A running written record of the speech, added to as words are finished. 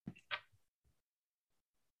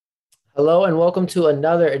Hello and welcome to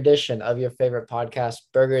another edition of your favorite podcast,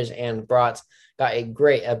 Burgers and Brats. Got a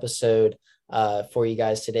great episode for you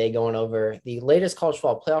guys today, going over the latest college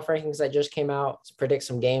football playoff rankings that just came out, to predict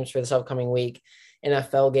some games for this upcoming week,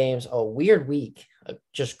 NFL games, a weird week,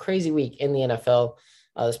 just crazy week in the NFL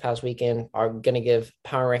this past weekend. Are going to give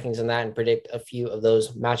power rankings in that and predict a few of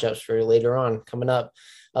those matchups for later on coming up.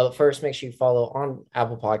 But first, make sure you follow on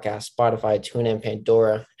Apple Podcasts, Spotify, TuneIn,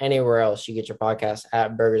 Pandora, anywhere else you get your podcasts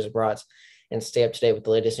at Burgers and Brats, and stay up to date with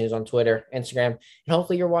the latest news on Twitter, Instagram, and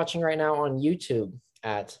hopefully you're watching right now on YouTube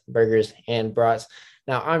at Burgers and Brats.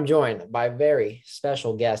 Now, I'm joined by a very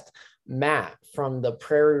special guest, Matt from the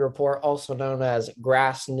Prairie Report, also known as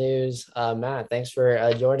Grass News. Matt, thanks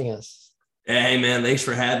for joining us. Hey, man, thanks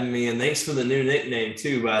for having me. And thanks for the new nickname,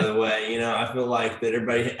 too, by the way. I feel like that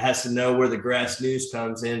everybody has to know where the Grass News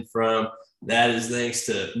comes in from. That is thanks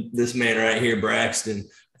to this man right here, Braxton,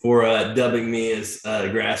 for dubbing me as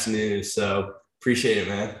Grass News. So appreciate it,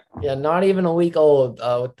 man. Yeah, not even a week old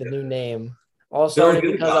with the new name. All started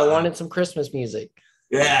because I wanted some Christmas music.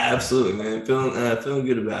 Yeah, absolutely, man. Feeling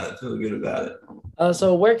good about it. Feeling good about it.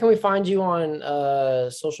 So where can we find you on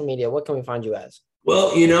social media? What can we find you as?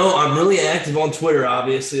 Well, I'm really active on Twitter.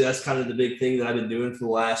 Obviously, that's kind of the big thing that I've been doing for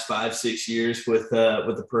the last 5-6 years with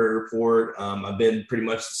the Prairie Report. I've been pretty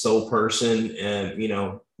much the sole person, and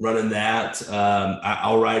running that.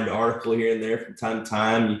 I'll write an article here and there from time to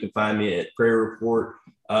time. You can find me at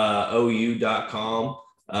prairiereportou.com.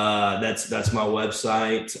 That's my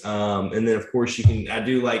website. And then of course I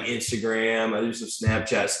do like Instagram. I do some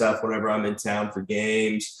Snapchat stuff whenever I'm in town for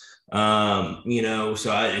games.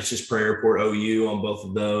 It's just Prairie Report OU on both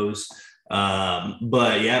of those.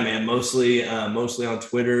 But yeah, man, mostly on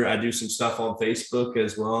Twitter. I do some stuff on Facebook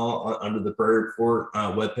as well under the Prairie Report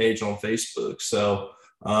webpage on Facebook. So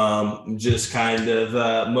just kind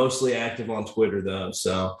of mostly active on Twitter though.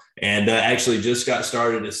 So, and actually just got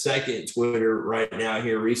started a second Twitter right now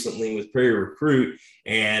here recently with Prairie Recruit.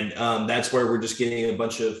 And that's where we're just getting a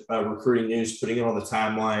bunch of recruiting news, putting it on the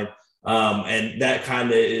timeline. And that kind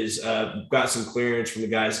of is got some clearance from the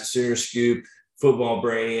guys at Sooner Scoop, Football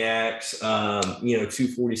Brainiacs,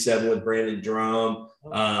 247 with Brandon Drum,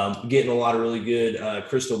 getting a lot of really good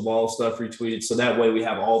crystal ball stuff retweeted. So that way we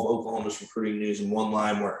have all of Oklahoma's recruiting news in one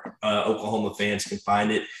line where Oklahoma fans can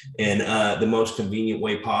find it in the most convenient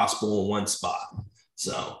way possible in one spot.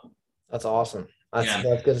 So that's awesome.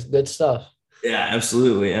 That's good stuff. Yeah,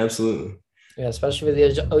 absolutely. Absolutely. Yeah, especially for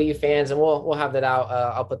the OU fans, and we'll have that out.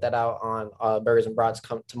 I'll put that out on Burgers and Brats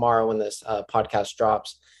tomorrow when this podcast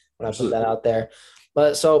drops. When I put that out there,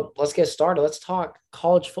 but so let's get started. Let's talk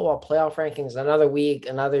college football playoff rankings. Another week,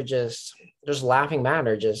 another just laughing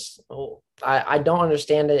matter. I don't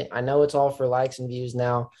understand it. I know it's all for likes and views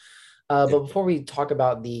now, but before we talk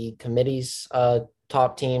about the committee's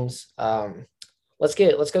top teams, let's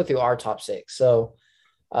go through our top six. So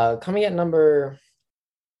coming at number.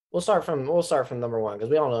 We'll start from number one because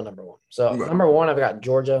we all know number one. So number one, I've got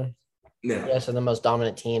Georgia. Yeah. Yes, and the most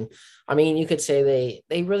dominant team. I mean, you could say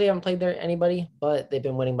they really haven't played anybody, but they've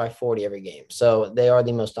been winning by 40 every game. So they are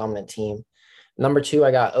the most dominant team. Number two,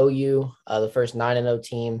 I got OU, the first 9-0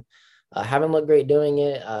 team. Haven't looked great doing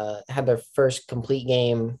it. Had their first complete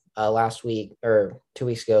game last week or 2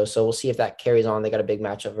 weeks ago. So we'll see if that carries on. They got a big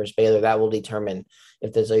matchup versus Baylor. That will determine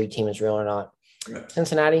if this OU team is real or not. Right.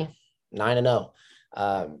 Cincinnati, 9-0.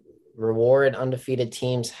 Reward undefeated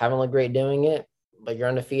teams. Haven't looked great doing it, but you're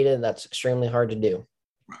undefeated. That's extremely hard to do.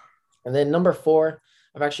 And then number four,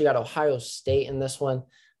 I've actually got Ohio State in this one.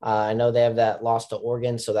 I know they have that loss to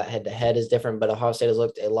Oregon, so that head-to-head is different, but Ohio State has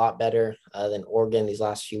looked a lot better than Oregon these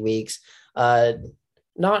last few weeks. Not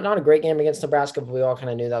a great game against Nebraska, but we all kind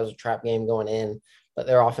of knew that was a trap game going in, but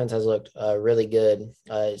their offense has looked really good.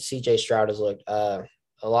 CJ Stroud has looked a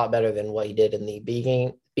lot better than what he did in the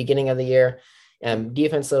beginning of the year. And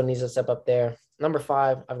defense, though, needs to step up there. Number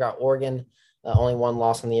five, I've got Oregon. Only one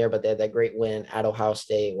loss in the year, but they had that great win at Ohio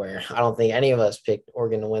State where I don't think any of us picked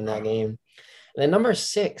Oregon to win that game. And then number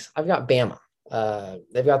six, I've got Bama.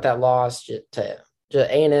 They've got that loss to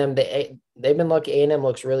A&M. They've been lucky. A&M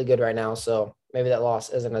looks really good right now, so maybe that loss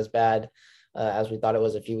isn't as bad as we thought it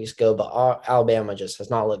was a few weeks ago, but Alabama just has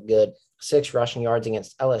not looked good. 6 rushing yards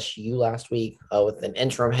against LSU last week with an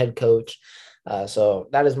interim head coach. So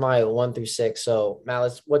that is my 1 through 6. So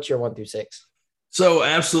Matt, what's your 1 through 6? So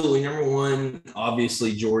absolutely. Number one,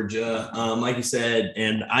 obviously Georgia, like you said,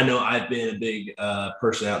 and I know I've been a big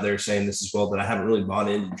person out there saying this as well, but I haven't really bought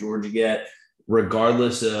into Georgia yet.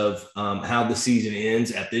 regardless of how the season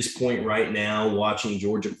ends. At this point right now, watching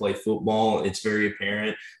Georgia play football, it's very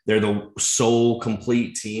apparent they're the sole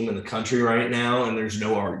complete team in the country right now, and there's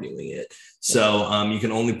no arguing it. So you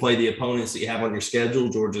can only play the opponents that you have on your schedule.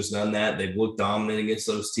 Georgia's done that. They've looked dominant against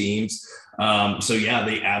those teams. So, yeah,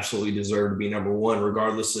 they absolutely deserve to be number one,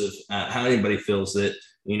 regardless of how anybody feels that,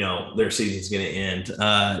 their season's going to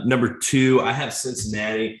end. Number two, I have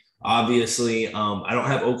Cincinnati. Obviously, I don't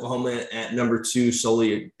have Oklahoma at number two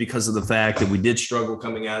solely because of the fact that we did struggle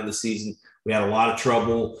coming out of the season. We had a lot of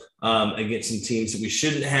trouble against some teams that we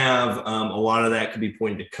shouldn't have. A lot of that could be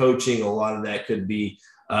pointed to coaching. A lot of that could be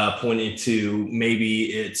pointed to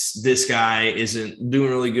maybe it's this guy isn't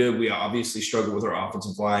doing really good. We obviously struggle with our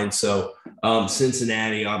offensive line. So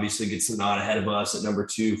Cincinnati obviously gets the nod ahead of us at number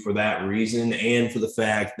two for that reason, and for the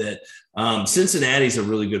fact that Cincinnati's a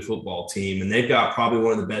really good football team, and they've got probably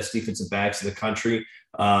one of the best defensive backs in the country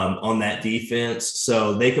on that defense.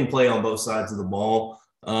 So they can play on both sides of the ball.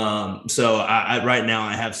 So I right now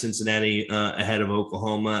I have Cincinnati ahead of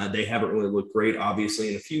Oklahoma. They haven't really looked great,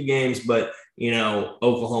 obviously, in a few games, but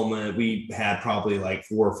Oklahoma, we had probably like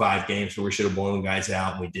 4 or 5 games where we should have blown guys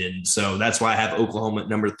out, and we didn't. So that's why I have Oklahoma at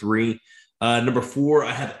number 3. Number 4,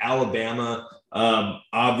 I have Alabama.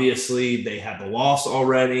 Obviously, they have the loss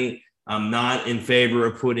already. I'm not in favor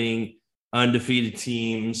of putting undefeated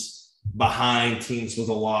teams behind teams with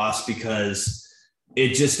a loss because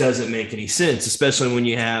it just doesn't make any sense, especially when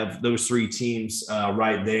you have those 3 teams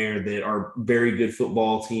right there that are very good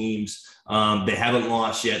football teams. They haven't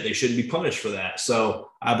lost yet. They shouldn't be punished for that. So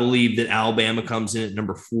I believe that Alabama comes in at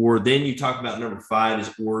number 4. Then you talk about number 5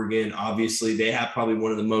 is Oregon. Obviously, they have probably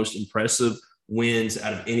one of the most impressive wins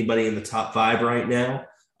out of anybody in the top 5 right now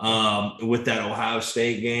with that Ohio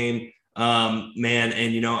State game. Man,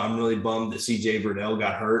 and I'm really bummed that CJ Verdell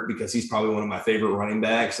got hurt because he's probably one of my favorite running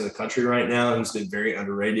backs in the country right now. He's been very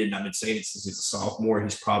underrated, and I've been saying it since he's a sophomore.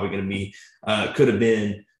 He's probably going to be,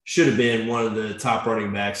 should have been one of the top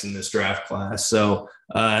running backs in this draft class. So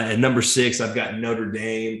at number 6, I've got Notre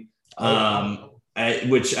Dame,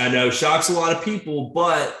 which I know shocks a lot of people,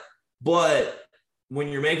 but when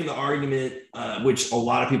you're making the argument, which a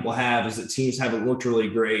lot of people have, is that teams haven't looked really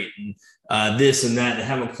great and this and that and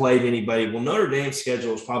haven't played anybody. Well, Notre Dame's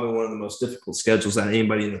schedule is probably one of the most difficult schedules out of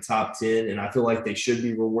anybody in the top 10, and I feel like they should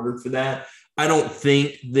be rewarded for that. I don't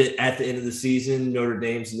think that at the end of the season, Notre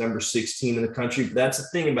Dame's the number 16 in the country, but that's the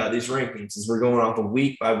thing about these rankings is we're going off a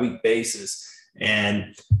week-by-week basis,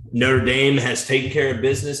 and Notre Dame has taken care of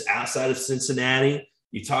business outside of Cincinnati.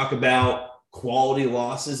 You talk about quality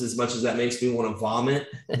losses, as much as that makes me want to vomit.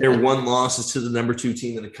 Their one loss is to the number 2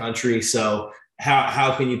 team in the country. So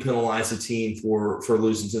how can you penalize a team for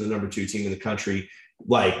losing to the number 2 team in the country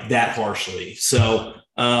like that harshly? So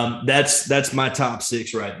that's my top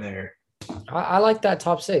 6 right there. I like that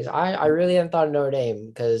top 6. I really hadn't thought of Notre Dame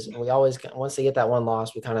because we always, once they get that one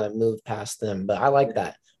loss, we kind of move past them. But I like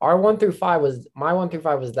that. My 1 through 5 was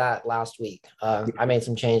that last week. I made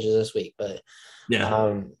some changes this week, but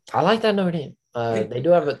yeah, I like that Notre Dame. They do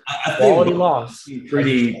have a quality loss.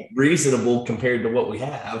 Pretty reasonable compared to what we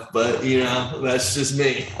have, but that's just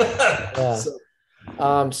me.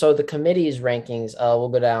 Yeah. So the committee's rankings, we'll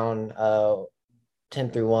go down 10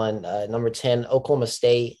 through 1. Number 10, Oklahoma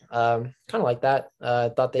State. Kind of like that. I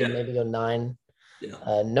thought they'd maybe go 9.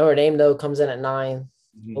 Yeah. Notre Dame though comes in at 9.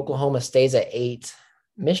 Mm-hmm. Oklahoma stays at 8.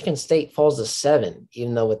 Michigan State falls to 7,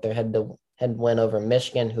 even though with their head win over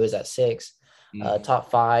Michigan, who is at 6. Top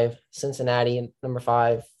 5, Cincinnati, number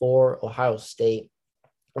 5, 4, Ohio State,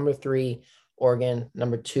 number 3, Oregon,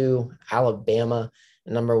 number 2, Alabama,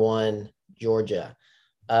 and number 1, Georgia.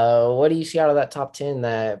 What do you see out of that top 10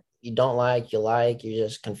 that you don't like, you're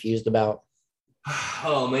just confused about?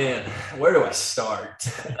 Oh man, where do I start?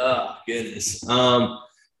 Oh goodness.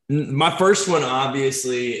 My first one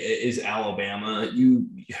obviously is Alabama.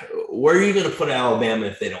 Where are you going to put Alabama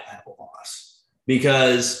if they don't have a loss?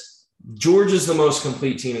 Because Georgia's the most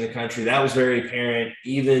complete team in the country. That was very apparent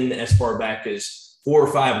even as far back as 4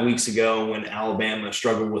 or 5 weeks ago when Alabama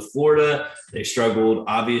struggled with Florida. They struggled,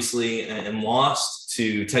 obviously, and lost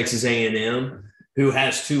to Texas A&M, who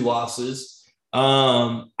has 2 losses.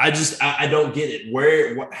 I don't get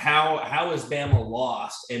it. How is Bama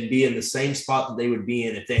lost and be in the same spot that they would be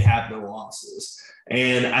in if they have no losses?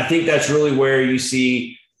 And I think that's really where you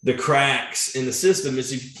see the cracks in the system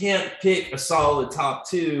is if you can't pick a solid top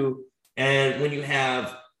 2. And when you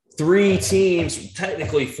have 3 teams,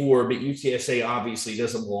 technically 4, but UTSA obviously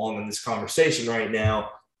doesn't belong in this conversation right now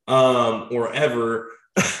or ever.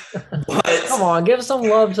 But come on, give some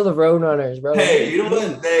love to the Roadrunners, bro. Hey, you know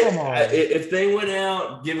what? Come on. If they went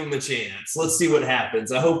out, give them a chance. Let's see what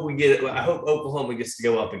happens. I hope Oklahoma gets to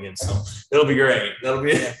go up against them. It'll be great. That'll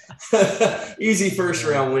be easy first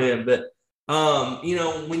round win. But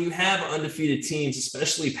when you have undefeated teams,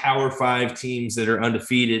 especially Power 5 teams that are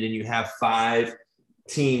undefeated, and you have 5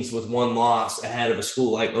 teams with 1 loss ahead of a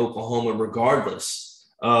school like Oklahoma, regardless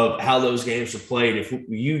of how those games are played, if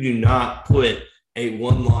you do not put a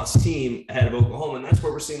 1-loss team ahead of Oklahoma, and that's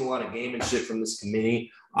where we're seeing a lot of gamemanship from this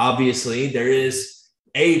committee. Obviously, there is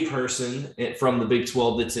a person from the Big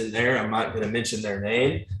 12 that's in there. I'm not going to mention their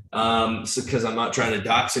name because I'm not trying to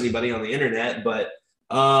dox anybody on the internet, but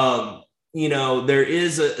there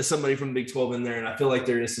is somebody from the Big 12 in there, and I feel like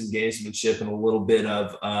there is some gamesmanship and a little bit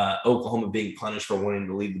of Oklahoma being punished for wanting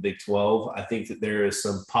to lead the Big 12. I think that there is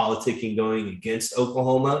some politicking going against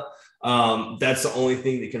Oklahoma. That's the only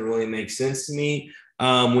thing that can really make sense to me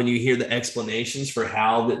when you hear the explanations for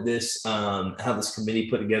how this committee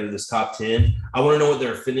put together this top 10. I want to know what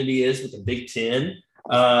their affinity is with the Big 10.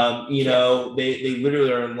 They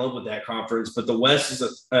literally are in love with that conference, but the West is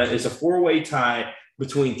a 4-way tie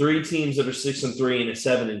between 3 teams that are 6-3 and a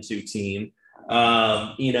 7-2 team.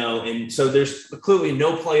 And so there's clearly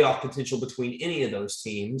no playoff potential between any of those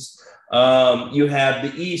teams. You have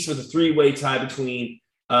the East with a 3-way tie between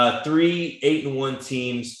 3 8-1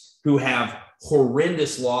 teams who have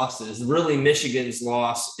horrendous losses. Really, Michigan's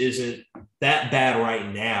loss isn't that bad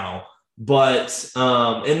right now, but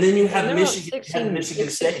and then you have Michigan State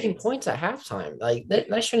 16 points at halftime. Like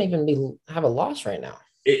that shouldn't even have a loss right now.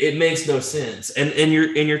 It makes no sense. And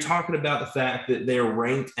you're talking about the fact that they're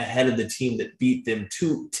ranked ahead of the team that beat them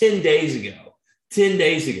 10 days ago. 10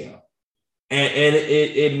 days ago. And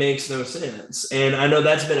it makes no sense. And I know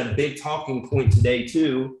that's been a big talking point today,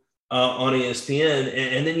 too, on ESPN.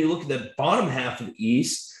 And then you look at the bottom half of the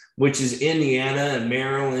East, which is Indiana and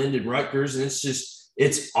Maryland and Rutgers, and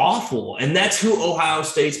it's awful. And that's who Ohio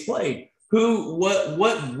State's played.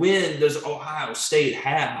 What win does Ohio State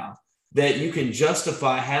have that you can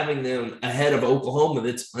justify having them ahead of Oklahoma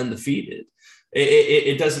that's undefeated?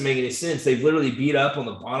 It doesn't make any sense. They've literally beat up on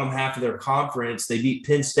the bottom half of their conference. They beat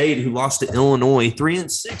Penn State, who lost to Illinois,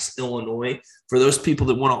 3-6 Illinois. For those people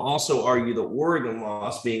that want to also argue the Oregon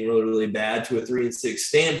loss being really, really bad, to a 3-6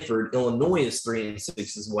 Stanford, Illinois is 3-6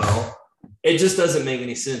 as well. It just doesn't make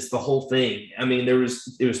any sense, the whole thing. I mean, there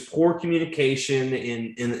was poor communication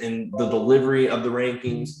in the delivery of the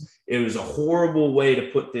rankings. It was a horrible way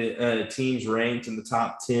to put the teams ranked in the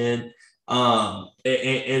top 10. And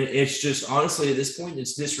it's just, honestly, at this point,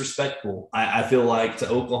 it's disrespectful, I feel like, to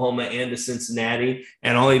Oklahoma and to Cincinnati,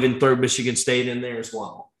 and I'll even throw Michigan State in there as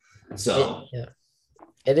well. So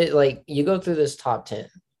it is like, you go through this top 10.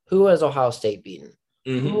 Who has Ohio State beaten?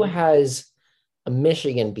 Mm-hmm. Who has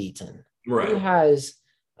Michigan beaten? Right. Who has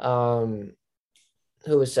who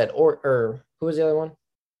was said or who was the other one?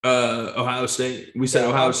 Ohio State. We said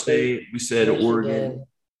Ohio State. We said Michigan. Oregon.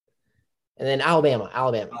 And then Alabama.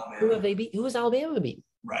 Who have they beat? Who has Alabama beaten?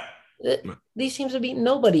 Right. These teams have beaten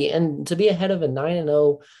nobody. And to be ahead of a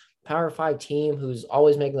 9-0 Power 5 team who's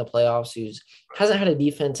always making the playoffs, who's hasn't had a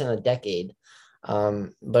defense in a decade,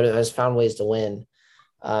 but it has found ways to win.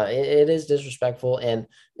 It is disrespectful, and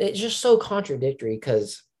it's just so contradictory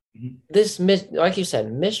because this, like you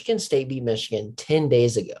said, Michigan State beat Michigan 10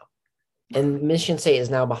 days ago, and Michigan State is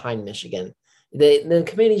now behind Michigan. The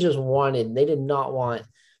committee they did not want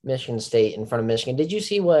Michigan State in front of Michigan. Did you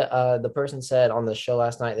see what the person said on the show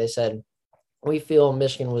last night? They said, we feel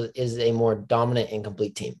Michigan is a more dominant and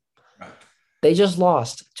complete team. Right. They just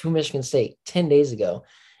lost to Michigan State 10 days ago.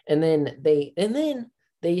 And then they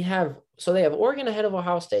have Oregon ahead of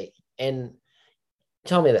Ohio State. And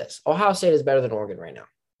tell me this, Ohio State is better than Oregon right now.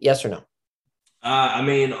 Yes or no? I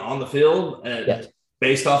mean, on the field, yes.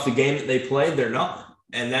 Based off the game that they played, they're not.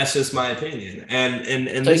 And that's just my opinion.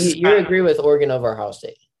 And so you agree with Oregon over Ohio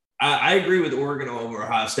State? I agree with Oregon over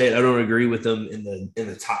Ohio State. I don't agree with them in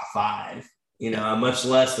the top 5, much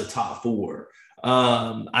less the top 4.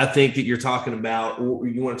 I think that you're talking about,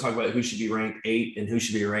 you want to talk about who should be ranked 8 and who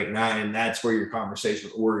should be ranked 9. That's where your conversation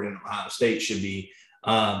with Oregon and Ohio State should be,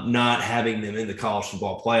 not having them in the college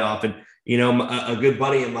football playoff. And, a good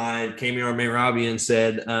buddy of mine, Kamiar Mehrabian,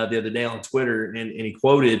 said the other day on Twitter, and he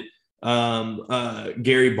quoted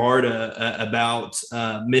Gary Barta about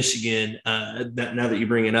Michigan, now that you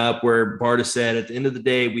bring it up, where Barta said, at the end of the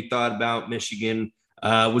day, we thought about Michigan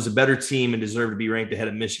was a better team and deserved to be ranked ahead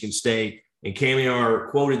of Michigan State. And Kamiar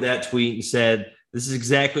quoted that tweet and said, this is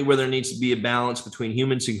exactly where there needs to be a balance between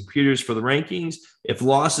humans and computers for the rankings. If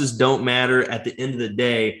losses don't matter at the end of the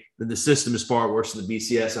day, then the system is far worse than the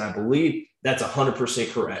BCS. And I believe that's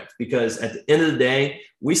 100% correct, because at the end of the day,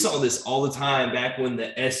 we saw this all the time back when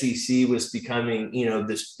the SEC was becoming,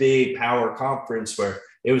 this big power conference where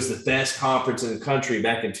it was the best conference in the country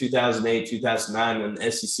back in 2008, 2009, when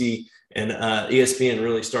the SEC and ESPN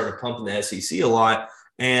really started pumping the SEC a lot.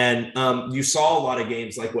 And you saw a lot of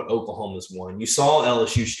games like what Oklahoma's won. You saw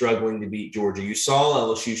LSU struggling to beat Georgia. You saw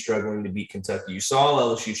LSU struggling to beat Kentucky. You saw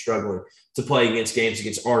LSU struggling to play against games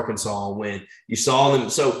against Arkansas and win. You saw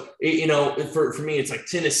them. So, for me, it's like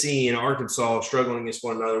Tennessee and Arkansas struggling against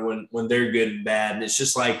one another when they're good and bad. And it's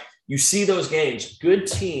just like you see those games, good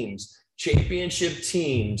teams, championship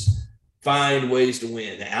teams find ways to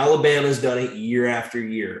win. Alabama's done it year after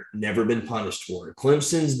year, never been punished for it.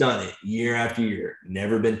 Clemson's done it year after year,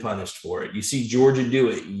 never been punished for it. You see Georgia do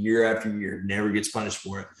it year after year, never gets punished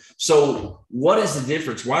for it. So what is the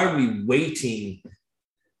difference? Why are we weighting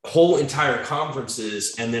whole entire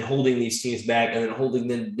conferences and then holding these teams back and then holding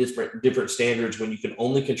them different standards when you can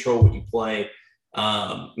only control what you play,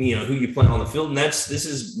 who you play on the field? And this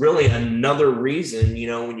is really another reason,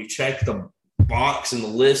 when you check the box and the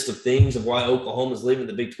list of things of why Oklahoma's leaving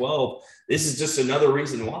the Big 12, this is just another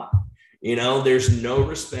reason why. There's no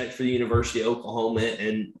respect for the University of Oklahoma,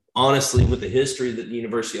 and honestly, with the history that the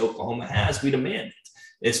University of Oklahoma has, we demand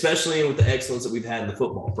it, especially with the excellence that we've had in the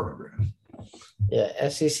football program. Yeah,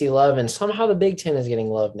 SEC love, and somehow the Big 10 is getting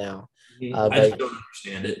love now. I just don't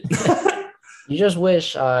understand it. You just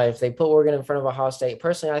wish if they put Oregon in front of Ohio State.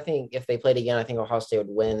 Personally, I think if they played again, I think Ohio State would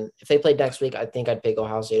win. If they played next week, I think I'd pick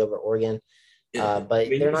Ohio State over Oregon. But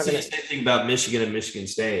they're not going to. Same thing about Michigan and Michigan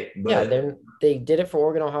State. But... Yeah, they did it for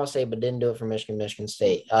Oregon, Ohio State, but didn't do it for Michigan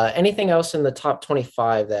State. Anything else in the top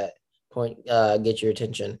 25 that get your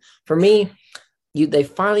attention? For me, they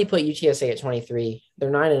finally put UTSA at 23. They're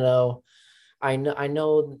 9-0. I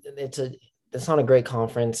know it's not a great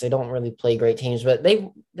conference. They don't really play great teams, but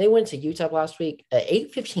they went to UTEP last week at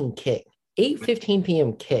 8:15 kick, 8:15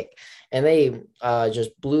 p.m. kick. And they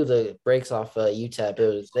just blew the brakes off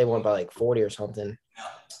UTEP. They won by like 40 or something.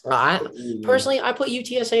 I put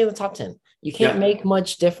UTSA in the top 10. You can't make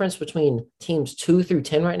much difference between teams 2 through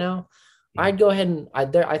 10 right now. I'd go ahead and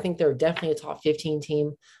I think they're definitely a top 15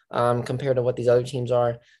 team compared to what these other teams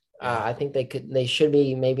are. I think they should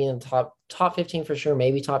be maybe in the top 15 for sure,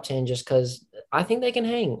 maybe top 10, just because I think they can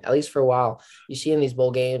hang at least for a while. You see in these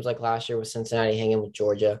bowl games like last year with Cincinnati hanging with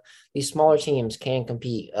Georgia, these smaller teams can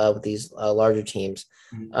compete with these larger teams.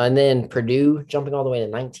 And then Purdue jumping all the way to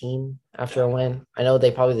 19 after a win. I know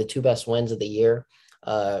they probably the two best wins of the year,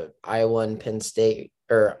 Iowa and Penn State,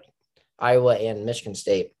 or Iowa and Michigan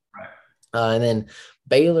State. And then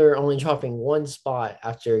Baylor only dropping one spot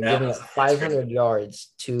after giving up 500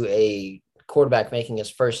 yards to a quarterback making his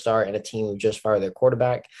first start and a team who just fired their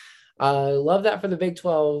quarterback. I love that for the Big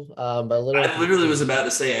 12. But I literally was about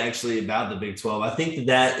to say actually about the Big 12. I think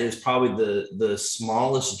that is probably the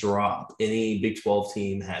smallest drop any Big 12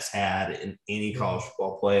 team has had in any college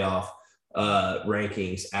football playoff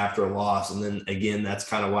rankings after a loss. And then again, that's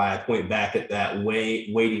kind of why I point back at that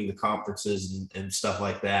weighting the conferences and stuff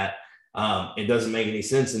like that. It doesn't make any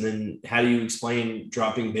sense. And then how do you explain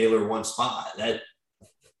dropping Baylor one spot? That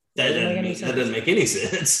doesn't make any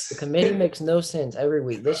sense. The committee makes no sense every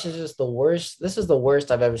week. This is just the worst. This is the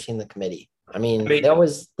worst I've ever seen the committee. I mean, they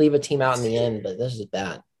always leave a team out in the end, but this is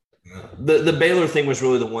bad. The Baylor thing was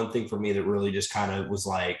really the one thing for me that really just kind of was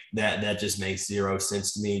like that just makes zero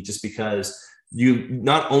sense to me, just because you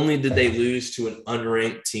not only did they lose to an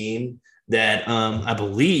unranked team that I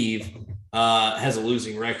believe has a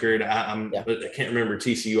losing record. I can't remember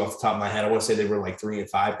TCU off the top of my head. I want to say they were like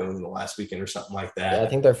 3-5 going into the last weekend or something like that. Yeah, I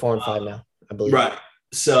think they're 4-5 now, I believe. Right.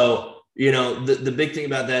 So, the big thing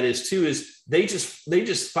about that is they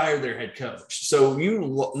just fired their head coach. So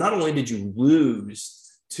you not only did you lose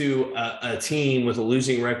to a team with a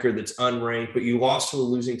losing record that's unranked, but you lost to a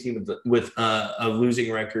losing team with a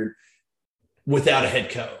losing record without a head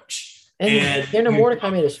coach. And Tanner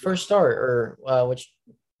Mordecai made his first start, or which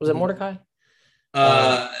was it Mordecai?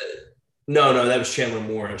 No, that was Chandler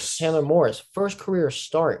Morris. Chandler Morris, first career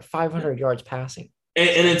start, 500 yards passing.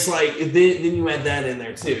 And it's like, then you add that in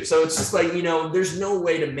there too. So it's just like, there's no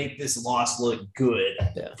way to make this loss look good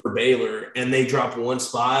for Baylor. And they dropped one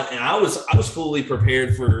spot. And I was fully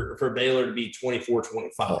prepared for Baylor to be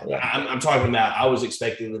 24-25. Oh, yeah. I'm talking about, I was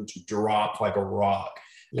expecting them to drop like a rock.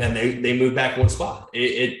 Yeah. And they moved back one spot.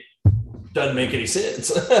 It doesn't make any sense.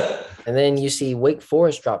 And then you see Wake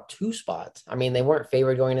Forest drop 2 spots. I mean, they weren't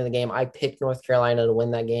favored going into the game. I picked North Carolina to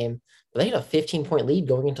win that game But they had a 15-point lead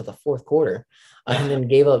going into the fourth quarter, and then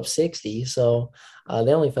gave up 60. So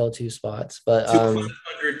they only fell 2 spots. But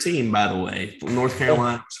 200 team, by the way, North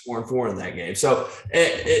Carolina was 4-4 in that game. So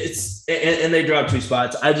it's and they dropped 2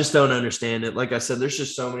 spots. I just don't understand it. Like I said, there's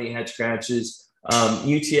just so many head scratches.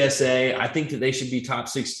 UTSA, I think that they should be top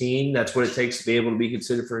 16. That's what it takes to be able to be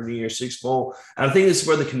considered for a New Year's Six Bowl. And I think this is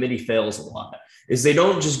where the committee fails a lot, is they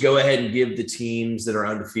don't just go ahead and give the teams that are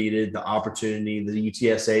undefeated the opportunity, the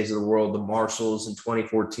UTSAs of the world, the Marshalls in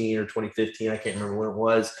 2014 or 2015, I can't remember when it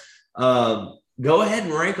was. Go ahead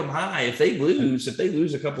and rank them high. If they lose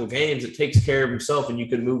a couple of games, it takes care of themselves, and you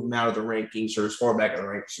can move them out of the rankings or as far back in the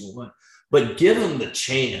rankings you want. But give them the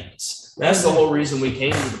chance. That's the whole reason we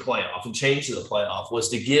came to the playoff and changed to the playoff, was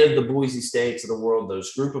to give the Boise States of the world,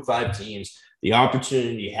 those group of 5 teams, the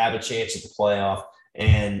opportunity to have a chance at the playoff.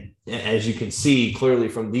 And as you can see clearly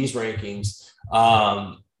from these rankings,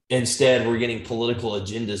 instead we're getting political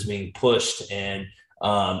agendas being pushed, and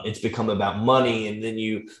it's become about money. And then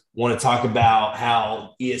you want to talk about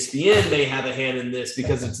how ESPN may have a hand in this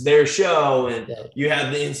because it's their show, and you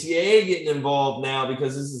have the NCAA getting involved now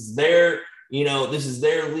because this is their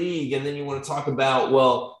league. And then you want to talk about,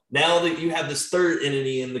 well, now that you have this third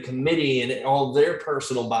entity in the committee and all their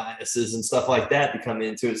personal biases and stuff like that to come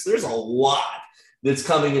into it. So there's a lot that's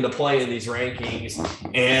coming into play in these rankings,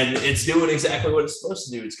 and it's doing exactly what it's supposed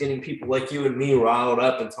to do. It's getting people like you and me riled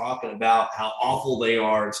up and talking about how awful they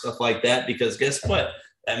are and stuff like that, because guess what?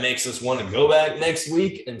 That makes us want to go back next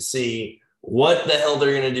week and see what the hell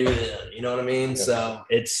they're going to do then. You know what I mean? So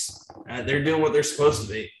it's they're doing what they're supposed to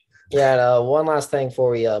be. Yeah, and one last thing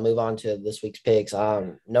before we move on to this week's picks.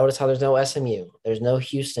 Notice how there's no SMU. There's no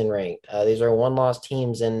Houston ranked. These are 1-loss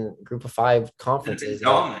teams in group of 5 conferences.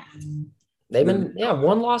 They've been,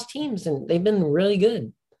 1-loss teams, and they've been really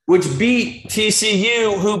good. Which beat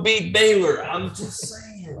TCU, who beat Baylor. I'm just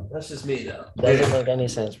saying. That's just me, though. Doesn't make any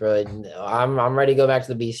sense, bro. I'm ready to go back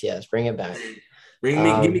to the BCS. Bring it back. Give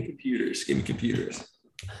me computers. Give me computers.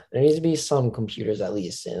 There needs to be some computers at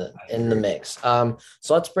least in the mix. So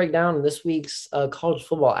let's break down this week's college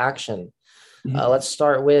football action. Let's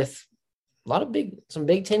start with some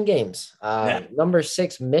Big Ten games. Number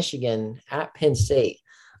 6, Michigan at Penn State.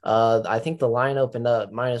 I think the line opened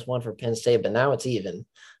up -1 for Penn State, but now it's even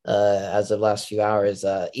as of last few hours.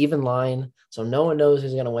 Even line, so no one knows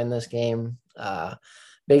who's going to win this game.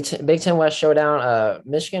 Big Ten West showdown.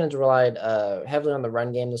 Michigan has relied heavily on the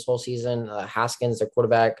run game this whole season. Haskins, their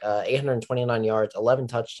quarterback, 829 yards, 11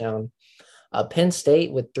 touchdowns. Penn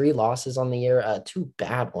State with 3 losses on the year, 2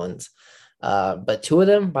 bad ones. But 2 of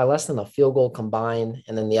them by less than a field goal combined.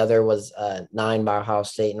 And then the other was 9 by Ohio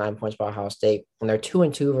State, 9 points by Ohio State. And they're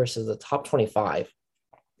 2-2 versus the top 25.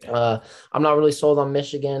 I'm not really sold on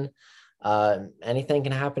Michigan. Anything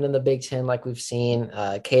can happen in the Big Ten, like we've seen.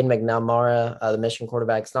 Cade McNamara, the Michigan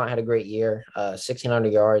quarterback, has not had a great year.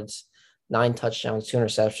 1,600 yards, 9 touchdowns, 2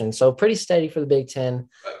 interceptions. So pretty steady for the Big Ten.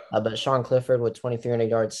 But Sean Clifford with 2,300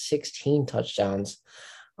 yards, 16 touchdowns.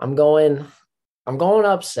 I'm going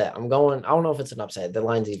upset. I don't know if it's an upset. The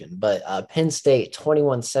line's even, but Penn State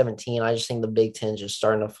 21-17. I just think the Big Ten's just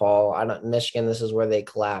starting to fall. Michigan, this is where they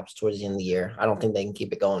collapse towards the end of the year. I don't think they can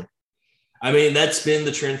keep it going. I mean, that's been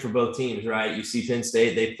the trend for both teams, right? You see Penn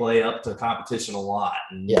State, they play up to competition a lot.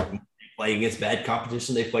 And they play against bad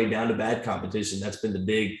competition. They play down to bad competition. That's been the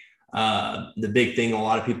big thing a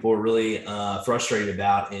lot of people are really frustrated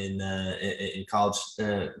about in college.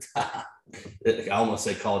 I almost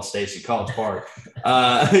said College Station, College Park,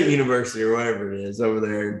 University or whatever it is over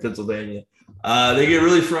there in Pennsylvania. They get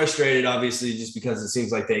really frustrated, obviously, just because it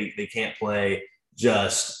seems like they can't play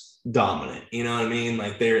just dominant. You know what I mean?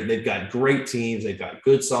 Like they've got great teams, they've got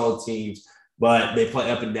good solid teams, but they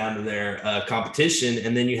play up and down to their competition.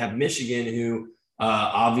 And then you have Michigan, who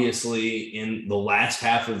obviously in the last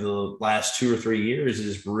half of the last 2 or 3 years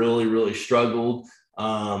has really, really struggled.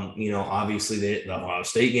 Obviously the Ohio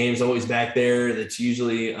State game is always back there. That's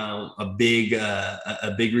usually a big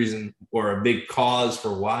reason or a big cause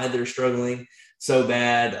for why they're struggling so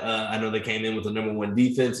bad. I know they came in with the number 1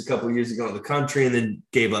 defense a couple of years ago in the country and then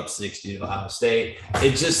gave up 60 to Ohio State.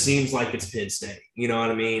 It just seems like it's Penn State. You know what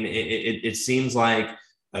I mean? It seems like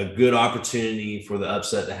a good opportunity for the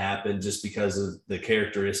upset to happen just because of the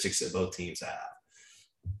characteristics that both teams have.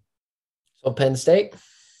 So Penn State?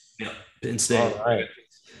 Yeah, Penn State. All right.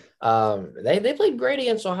 They played great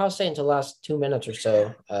against Ohio State until the last 2 minutes or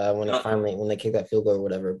so when they kicked that field goal or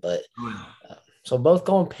whatever. But so both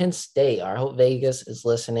going Penn State. I hope Vegas is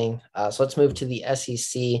listening. So let's move to the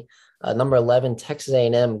SEC. Number 11, Texas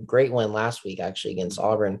A&M. Great win last week actually against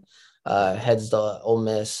Auburn. Heads to Ole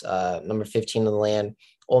Miss. Number 15 in the land.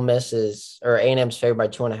 A&M's favored by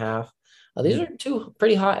 2.5. These are two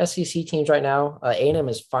pretty hot SEC teams right now. A&M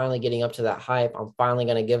is finally getting up to that hype. I'm finally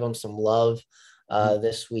going to give them some love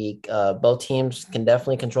this week. Both teams can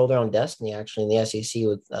definitely control their own destiny, actually, in the SEC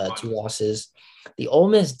with 2 losses. The Ole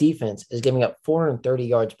Miss defense is giving up 430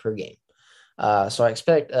 yards per game. So I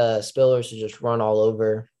expect Spillers to just run all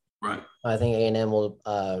over. Right. I think A&M will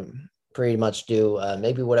pretty much do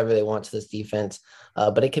maybe whatever they want to this defense.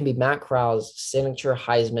 But it can be Matt Corral's signature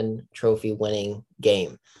Heisman Trophy winning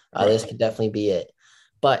game. This could definitely be it.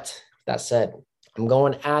 But that said, I'm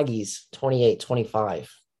going Aggies 28-25.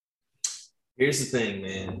 Here's the thing,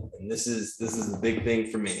 man, and this is the big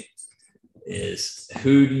thing for me, is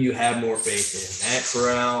who do you have more faith in, Matt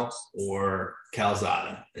Corral or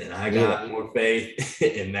Calzada? And I got more faith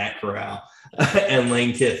in Matt Corral and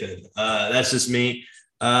Lane Kiffin. That's just me.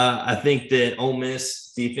 I think that Ole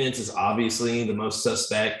Miss defense is obviously the most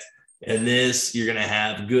suspect. And this, you're going to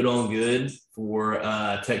have good on good for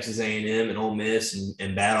Texas A&M and Ole Miss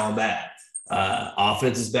and bad on bad.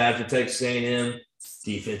 Offense is bad for Texas A&M.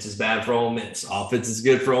 Defense is bad for Ole Miss. Offense is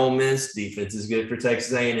good for Ole Miss. Defense is good for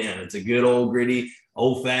Texas A&M. It's a good old gritty,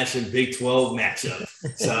 old-fashioned Big 12 matchup.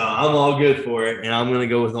 So I'm all good for it, and I'm going to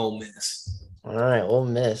go with Ole Miss. All right, Ole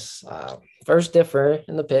Miss. First differ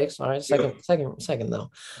in the picks. All right, second though.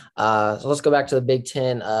 So let's go back to the Big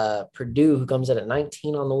Ten. Purdue, who comes in at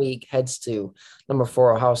 19 on the week, heads to number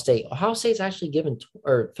 4 Ohio State. Ohio State's actually given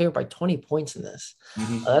favored by 20 points in this.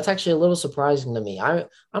 That's actually a little surprising to me. I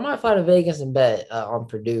might fly to Vegas and bet on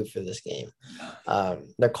Purdue for this game.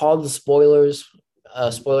 They're called the spoilers,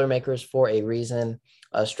 spoiler makers for a reason.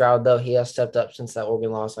 Stroud, though, he has stepped up since that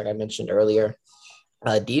Oregon loss, like I mentioned earlier.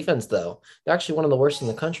 Defense, though, they're actually one of the worst in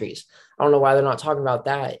the countries. I don't know why they're not talking about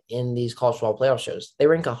that in these college football playoff shows. They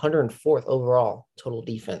rank 104th overall total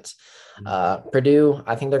defense. Purdue,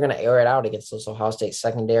 I think they're going to air it out against this Ohio State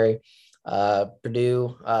secondary.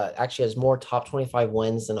 Purdue actually has more top 25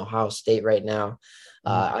 wins than Ohio State right now.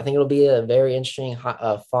 I think it'll be a very interesting,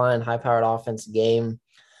 fun, high-powered offense game.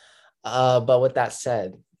 But with that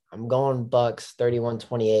said, I'm going Bucks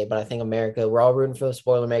 31-28, but I think America, we're all rooting for the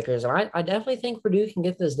spoiler makers. And I definitely think Purdue can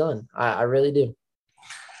get this done. I really do.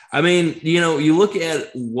 I mean, you look at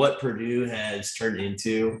what Purdue has turned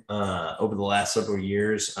into over the last several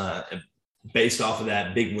years, based off of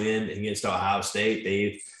that big win against Ohio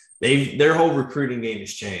State. Their whole recruiting game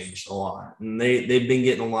has changed a lot, and they've been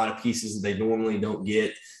getting a lot of pieces that they normally don't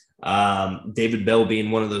get. David Bell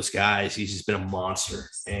being one of those guys, he's just been a monster.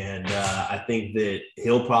 And I think that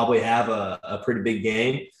he'll probably have a pretty big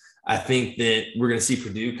game. I think that we're going to see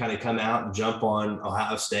Purdue kind of come out and jump on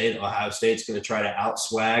Ohio State. Ohio State's going to try to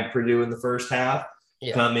outswag Purdue in the first half,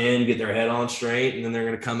 come in, get their head on straight, and then they're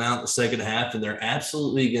going to come out in the second half, and they're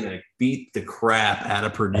absolutely going to beat the crap out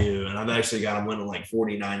of Purdue. And I've actually got them winning like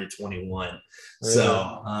 49-21. Really?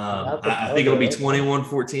 So I think it'll be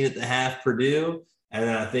 21-14 at the half, Purdue. And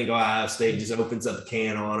then I think Ohio State just opens up the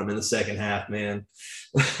can on them in the second half, man.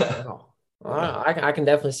 I can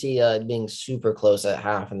definitely see it being super close at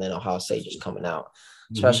half, and then Ohio State just coming out,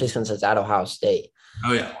 especially since it's at Ohio State.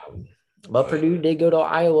 Oh, yeah. But Purdue did go to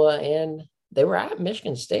Iowa, and they were at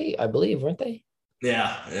Michigan State, I believe, weren't they?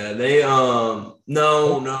 Yeah. They the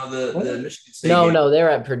Michigan State. No, they were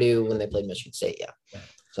at Purdue when they played Michigan State. Yeah.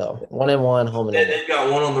 So 1-1, home and they've got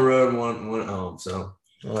one on the road, one at home. So.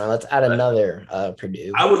 All right, let's add another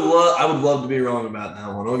Purdue. I would love to be wrong about that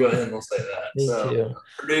one. I'll go ahead and I'll say that. Me too.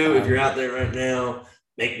 Purdue, if you're out there right now,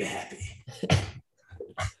 make me happy.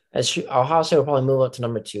 That's true. Ohio State will probably move up to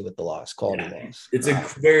number 2 with the loss, quality loss. It's a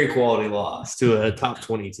very quality loss to a top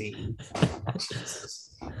 20 team.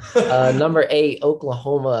 Number 8,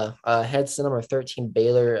 Oklahoma heads to number 13,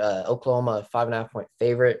 Baylor. Oklahoma, 5.5-point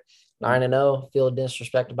favorite, 9-0. Feel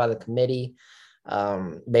disrespected by the committee.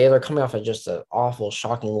 Baylor coming off of just an awful,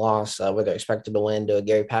 shocking loss where they're expected to win to a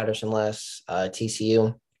Gary Patterson-less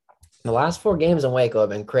TCU. The last 4 games in Waco have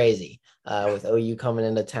been crazy. With OU coming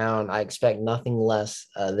into town, I expect nothing less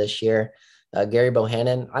this year. Gary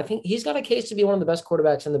Bohannon, I think he's got a case to be one of the best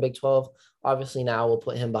quarterbacks in the Big 12. Obviously, now we'll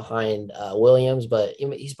put him behind Williams, but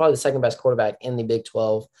he's probably the second best quarterback in the Big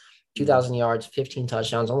 12. 2,000 yards, 15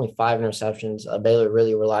 touchdowns, only 5 interceptions. Baylor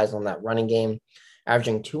really relies on that running game,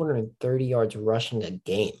 averaging 230 yards rushing a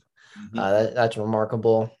game. That's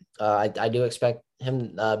remarkable. I do expect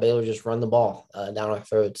him, Baylor, just run the ball down our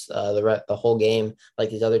throats the whole game, like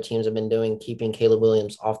these other teams have been doing, keeping Caleb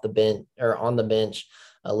Williams off the bench or on the bench,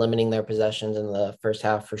 limiting their possessions in the first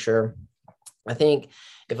half for sure. I think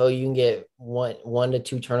if OU can get one to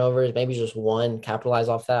 2 turnovers, maybe just one, capitalize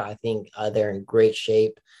off that, I think they're in great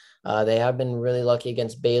shape. They have been really lucky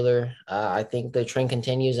against Baylor. I think the trend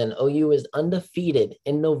continues, and OU is undefeated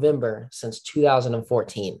in November since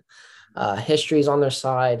 2014. History's on their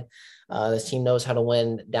side. This team knows how to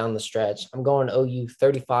win down the stretch. I'm going OU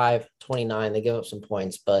 35-29. They give up some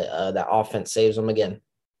points, but that offense saves them again.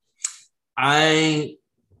 I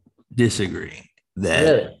disagree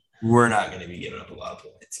that we're not going to be giving up a lot of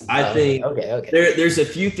points. I think there's a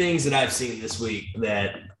few things that I've seen this week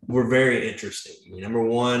that were very interesting. Number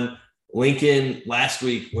one, Lincoln last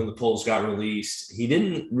week when the polls got released, he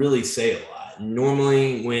didn't really say a lot.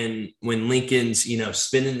 Normally when Lincoln's,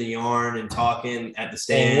 spinning the yarn and talking at the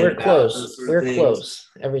stand, we're close. We're close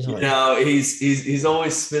every time. He's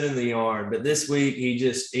always spinning the yarn. But this week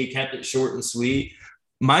he kept it short and sweet.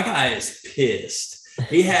 My guy is pissed.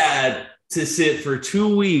 He had to sit for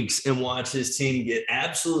 2 weeks and watch his team get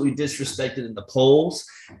absolutely disrespected in the polls.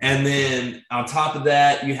 And then on top of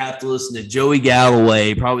that, you have to listen to Joey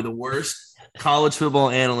Galloway, probably the worst college football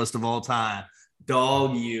analyst of all time,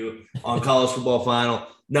 dog you on college football final.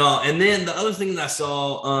 No, and then the other thing that I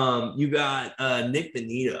saw, you got Nick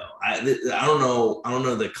Benito. I don't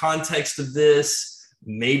know the context of this.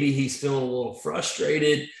 Maybe he's feeling a little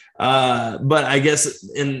frustrated. But I guess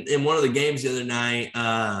in one of the games the other night,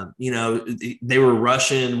 they were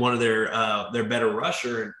rushing one of their better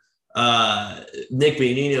rusher. Nick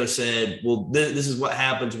Benito said, well, this is what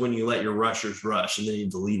happens when you let your rushers rush. And then he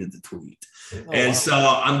deleted the tweet. So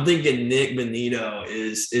I'm thinking Nick Benito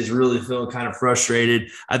is really feeling kind of frustrated.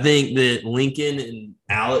 I think that Lincoln and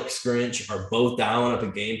Alex Grinch are both dialing up a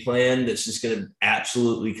game plan that's just going to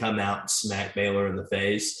absolutely come out and smack Baylor in the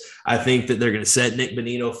face. I think that they're going to set Nick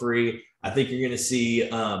Benito free. I think you're going to see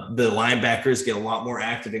the linebackers get a lot more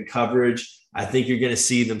active in coverage. I think you're going to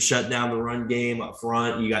see them shut down the run game up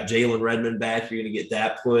front. You got Jalen Redmond back. You're going to get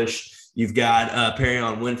that push. You've got Perry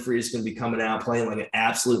on Winfrey is going to be coming out playing like an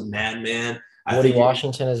absolute madman. Woody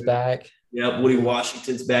Washington is back. Yep, Woody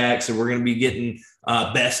Washington's back. So we're going to be getting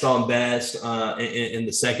best on best in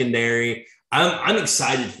the secondary. I'm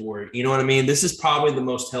excited for it. You know what I mean? This is probably the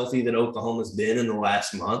most healthy that Oklahoma's been in the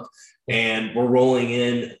last month. And we're rolling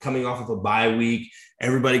in, coming off of a bye week.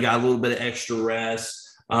 Everybody got a little bit of extra rest.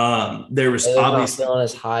 There was Baylor's obviously not feeling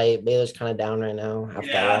as high. Baylor's kind of down right now.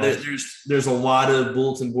 There's a lot of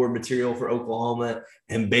bulletin board material for Oklahoma,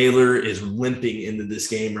 and Baylor is limping into this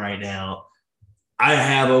game right now. I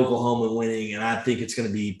have Oklahoma winning, and I think it's going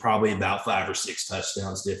to be probably about 5 or 6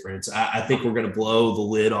 touchdowns difference. I think we're going to blow the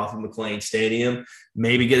lid off of McLean Stadium,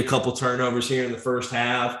 maybe get a couple turnovers here in the first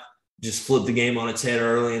half, just flip the game on its head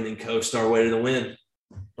early, and then coast our way to the win.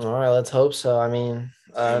 All right, let's hope so. I mean,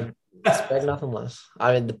 expect nothing less.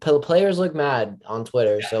 I mean, the players look mad on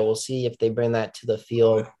Twitter, so we'll see if they bring that to the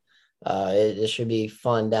field. It should be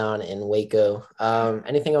fun down in Waco.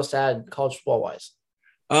 Anything else to add college football wise?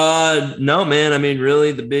 No, man. I mean,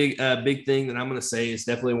 really, the big thing that I'm going to say is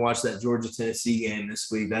definitely watch that Georgia-Tennessee game this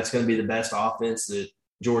week. That's going to be the best offense that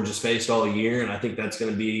Georgia's faced all year, and I think that's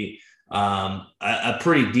going to be a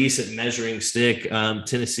pretty decent measuring stick.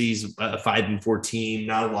 Tennessee's a 5-4 team,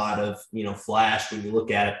 not a lot of flash when you look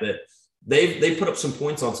at it, but they put up some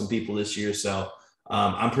points on some people this year. So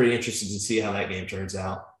I'm pretty interested to see how that game turns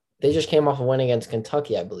out. They just came off a win against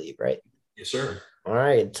Kentucky, I believe, right? Yes, sir. All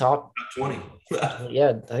right, top 20.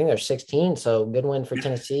 Yeah, I think they're 16. So good win for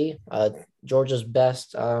Tennessee. Georgia's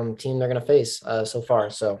best team they're going to face so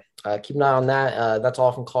far. So keep an eye on that. That's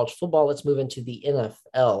all from college football. Let's move into the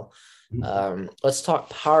NFL. Let's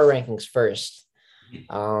talk power rankings first.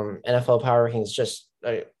 NFL power rankings just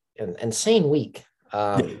an insane week.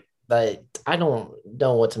 But I don't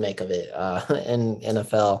know what to make of it in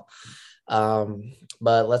NFL.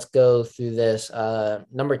 But let's go through this.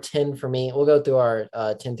 Number 10 for me. We'll go through our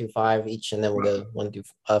 10 through 5 each, and then we'll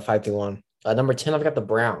go 5 through 1. Number 10, I've got the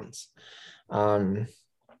Browns. No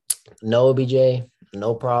OBJ,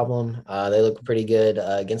 no problem. They look pretty good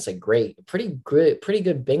against a pretty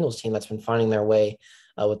good Bengals team that's been finding their way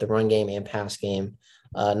with the run game and pass game.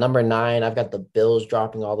 Number 9, I've got the Bills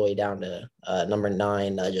dropping all the way down to number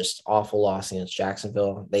 9. Just awful loss against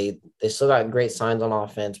Jacksonville. They still got great signs on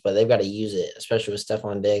offense, but they've got to use it, especially with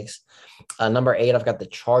Stephon Diggs. Number 8, I've got the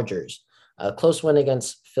Chargers. Close win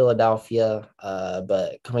against Philadelphia,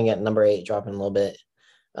 but coming at number 8, dropping a little bit.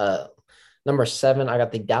 Number 7, I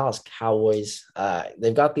got the Dallas Cowboys.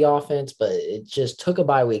 They've got the offense, but it just took a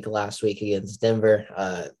bye week last week against Denver,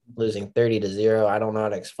 losing 30-0. I don't know how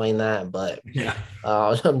to explain that, but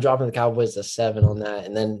I'm dropping the Cowboys to 7 on that.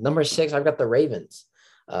 And then number 6, I've got the Ravens.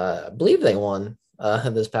 I believe they won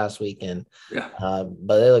this past weekend, but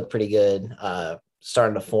they look pretty good.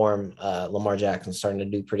 Starting to form. Lamar Jackson starting to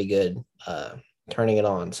do pretty good, turning it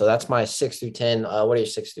on. So that's my 6 through 10. What are your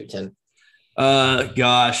 6 through 10?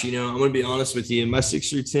 Gosh, I'm going to be honest with you. My 6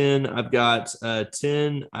 through 10, I've got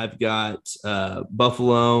 10. I've got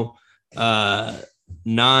Buffalo,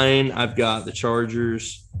 9, I've got the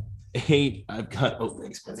Chargers. 8, I've got. Oh,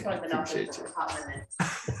 thanks, buddy. Appreciate you.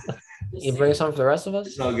 You bring some for the rest of us?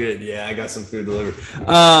 It's all good. Yeah, I got some food delivered.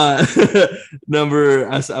 I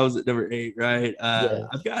was at number 8, right? Yeah.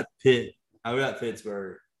 I've got Pitt. I've got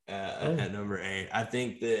Pittsburgh at number 8. I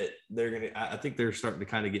think that I think they're starting to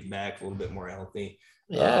kind of get back a little bit more healthy.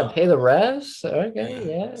 Yeah, pay the refs. Okay,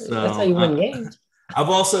 yeah. So, that's how you win games. I've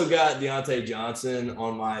also got Deontay Johnson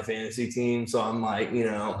on my fantasy team. So I'm like,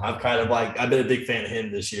 I've been a big fan of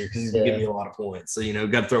him this year because he's been giving me a lot of points. So,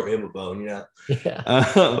 got to throw him a bone,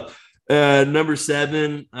 Yeah. Number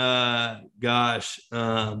 7, I've got,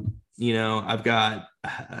 oh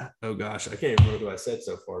gosh, I can't remember who I said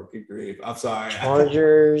so far. Good grief. I'm sorry.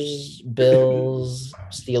 Chargers, Bills,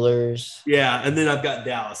 Steelers. Yeah, and then I've got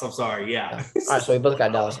Dallas. I'm sorry. Yeah. All right, so we both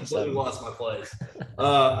got Dallas. I completely lost my place.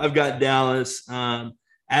 I've got Dallas.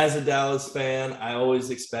 As a Dallas fan, I always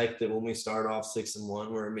expect that when we start off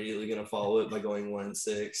 6-1, we're immediately going to follow it by going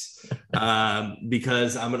 1-6,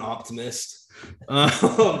 because I'm an optimist.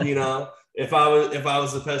 If I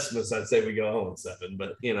was a pessimist, I'd say we go 0-7,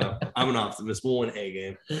 but I'm an optimist. We'll win a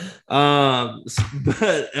game. And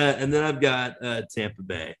then I've got Tampa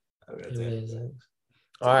Bay.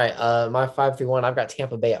 All right, my 5-1. I've got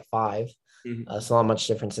Tampa Bay at 5. Mm-hmm. So not much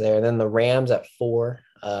difference there. And then the Rams at 4.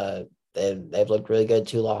 They've looked really good.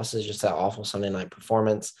 2 losses, just that awful Sunday night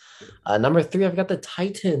performance. Number 3, I've got the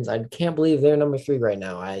Titans. I can't believe they're number 3 right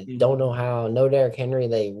now. I don't know how. No Derrick Henry.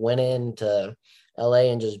 They went into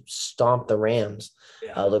LA and just stomped the Rams.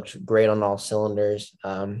 Looked great on all cylinders.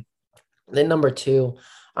 Then number 2,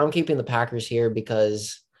 I'm keeping the Packers here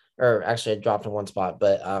or actually I dropped in one spot,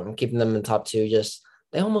 but I'm keeping them in top 2. Just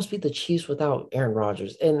they almost beat the Chiefs without Aaron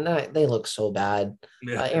Rodgers, and they look so bad.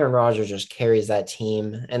 Aaron Rodgers just carries that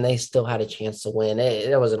team, and they still had a chance to win.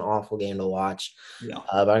 It was an awful game to watch.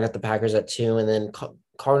 But I got the Packers at 2, and then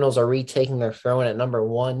Cardinals are retaking their throne at number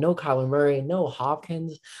 1. No Kyler Murray, no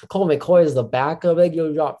Hopkins. Cole McCoy is the backup. They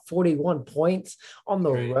dropped 41 points on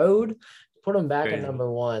the road. Put them back at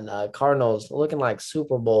number 1. Cardinals looking like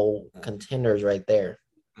Super Bowl contenders right there.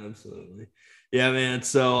 Absolutely. Yeah, man.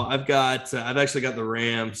 So I've actually got the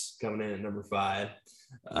Rams coming in at number 5.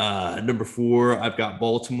 Number 4, I've got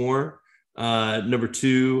Baltimore. Number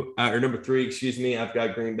 3, I've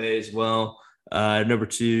got Green Bay as well. Number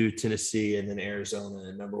 2, Tennessee, and then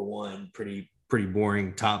Arizona. Number 1, pretty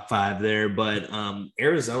boring top 5 there. But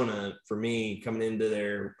Arizona, for me, coming into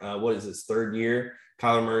their third year?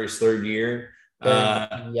 Kyler Murray's third year.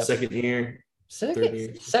 Second year.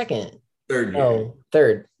 Second. Third year. Oh,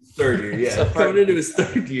 third. Third year, yeah. So coming into his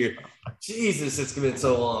third year. Jesus, it's been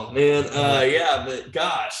so long, man. But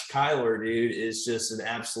gosh, Kyler, dude, is just an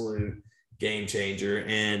absolute game changer.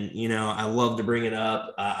 And, I love to bring it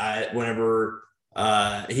up. Whenever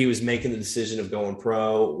he was making the decision of going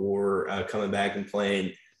pro or coming back and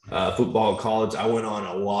playing football in college, I went on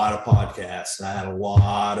a lot of podcasts. And I had a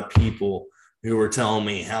lot of people who were telling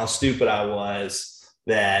me how stupid I was,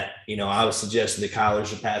 that I was suggesting that Kyler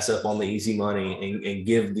should pass up on the easy money and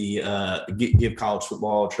give give college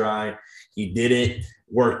football a try. He did it,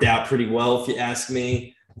 worked out pretty well, if you ask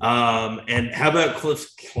me. And how about Cliff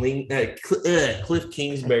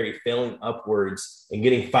Kingsbury failing upwards and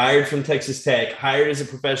getting fired from Texas Tech, hired as a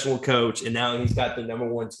professional coach, and now he's got the number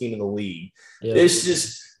 1 team in the league. Yeah. There's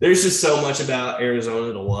just so much about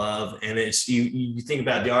Arizona to love. And it's you think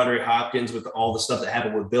about DeAndre Hopkins with all the stuff that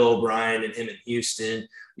happened with Bill O'Brien and him in Houston.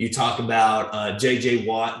 You talk about J.J.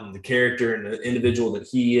 Watt and the character and the individual that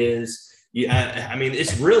he is. I mean,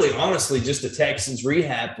 it's really honestly just a Texans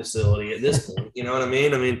rehab facility at this point. You know what I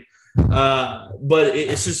mean? But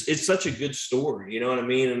it's such a good story. You know what I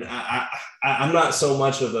mean? And I'm not so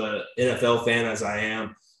much of an NFL fan as I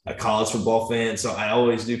am a college football fan. So I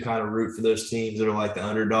always do kind of root for those teams that are like the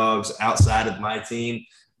underdogs outside of my team,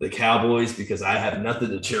 the Cowboys, because I have nothing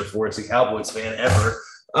to cheer for as a Cowboys fan ever.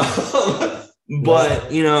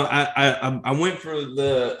 But I went for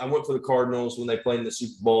the Cardinals when they played in the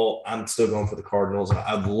Super Bowl. I'm still going for the Cardinals.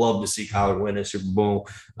 I'd love to see Kyler win a Super Bowl,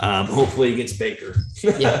 hopefully against Baker.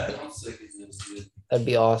 Yeah, that'd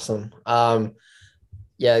be awesome.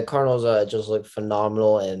 The Cardinals just look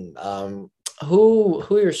phenomenal. And who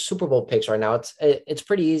are your Super Bowl picks right now? It's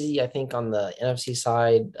pretty easy, I think, on the NFC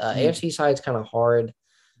side. AFC side is kind of hard.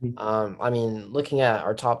 I mean, looking at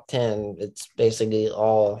our top 10, it's basically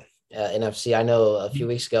all NFC. I know a few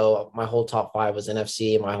weeks ago, my whole top 5 was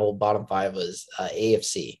NFC. My whole bottom 5 was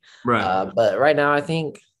AFC. Right. But right now, I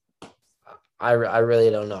think I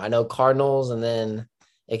really don't know. I know Cardinals, and then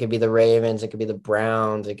it could be the Ravens. It could be the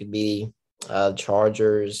Browns. It could be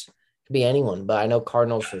Chargers. It could be anyone. But I know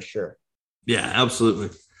Cardinals for sure. Yeah, absolutely.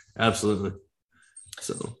 Absolutely.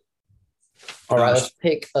 So, all right, let's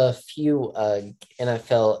pick a few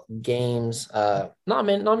NFL games. Not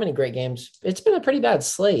many great games. It's been a pretty bad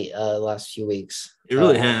slate the last few weeks. It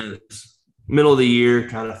really has. Middle of the year,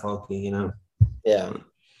 kind of funky, Yeah.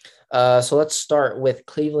 So let's start with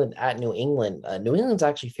Cleveland at New England. New England's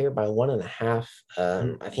actually favored by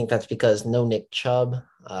 1.5. I think that's because no Nick Chubb.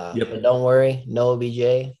 But don't worry, no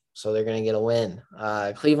OBJ. So they're going to get a win.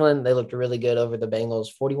 Cleveland, they looked really good over the Bengals,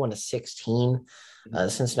 41-16. The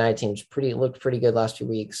Cincinnati team's looked pretty good last 2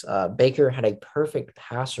 weeks. Baker had a perfect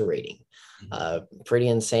passer rating. Pretty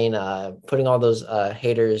insane. Putting all those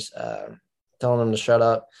haters, telling them to shut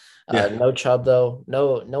up. No Chubb though.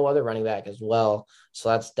 No other running back as well. So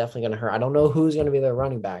that's definitely going to hurt. I don't know who's going to be their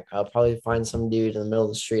running back. I'll probably find some dude in the middle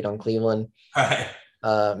of the street on Cleveland. All right.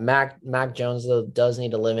 Mac Jones though does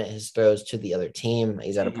need to limit his throws to the other team.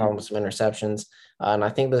 He's had a problem with some interceptions, and I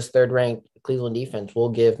think this third-ranked Cleveland defense will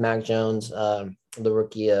give Mac Jones, the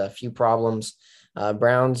rookie, a few problems.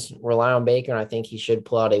 Browns rely on Baker, and I think he should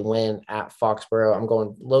pull out a win at Foxborough. I'm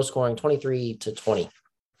going low scoring, 23-20.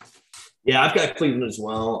 Yeah, I've got Cleveland as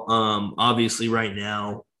well. Obviously, right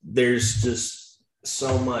now there's just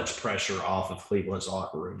so much pressure off of Cleveland's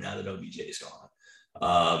locker room now that OBJ is gone.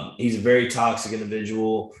 He's a very toxic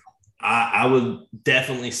individual. I would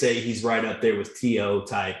definitely say he's right up there with T.O.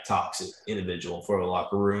 type toxic individual for a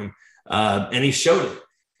locker room. And he showed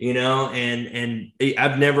it, and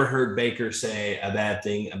I've never heard Baker say a bad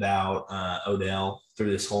thing about Odell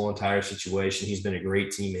through this whole entire situation. He's been a great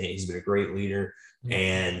teammate. He's been a great leader.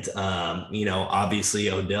 And,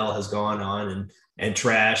 obviously Odell has gone on and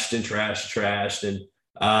trashed. And,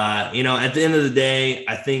 at the end of the day,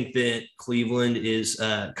 I think that Cleveland is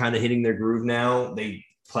kind of hitting their groove now. They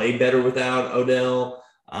play better without Odell.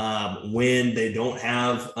 When they don't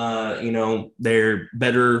have, their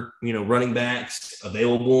better, running backs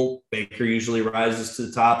available, Baker usually rises to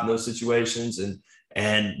the top in those situations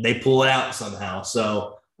and they pull it out somehow.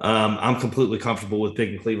 So I'm completely comfortable with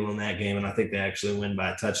picking Cleveland in that game, and I think they actually win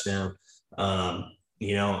by a touchdown.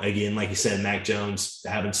 Again, like you said, Mac Jones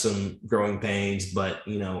having some growing pains, but,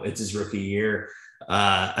 it's his rookie year.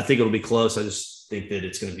 I think it'll be close. I just think that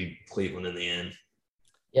it's going to be Cleveland in the end.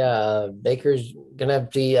 Yeah, Baker's going to have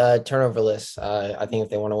to be turnover list, I think, if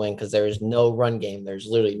they want to win, because there's no run game. There's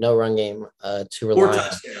literally no run game to rely on. 4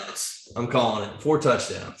 touchdowns. I'm calling it 4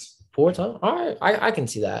 touchdowns. 4 touchdowns? All right, I can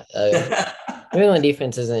see that. New England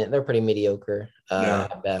defense they're pretty mediocre. I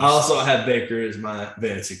also have Baker as my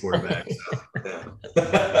fantasy quarterback.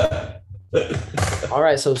 All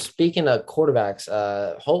right. So speaking of quarterbacks,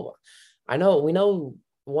 we know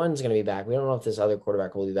one's going to be back. We don't know if this other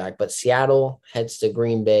quarterback will be back, but Seattle heads to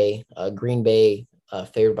Green Bay. Green Bay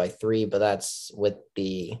favored by 3, but that's with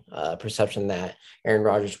the perception that Aaron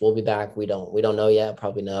Rodgers will be back. We don't know yet.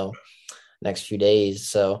 Probably know next few days.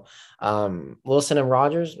 So Wilson and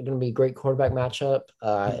Rodgers are going to be a great quarterback matchup.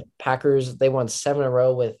 Packers, they won 7 in a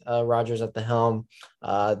row with Rodgers at the helm.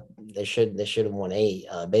 They should have won 8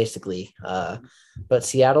 basically. But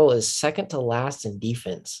Seattle is second to last in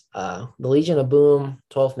defense. The Legion of Boom,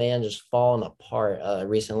 12th man, just fallen apart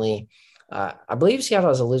recently. I believe Seattle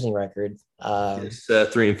has a losing record. It's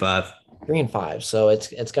 3-5. 3-5. So it's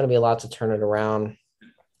going to be a lot to turn it around.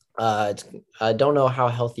 I don't know how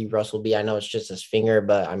healthy Russ will be. I know it's just his finger,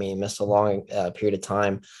 but I mean, he missed a long period of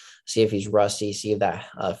time. See if he's rusty, see if that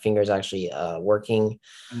finger is actually working.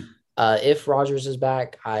 If Rodgers is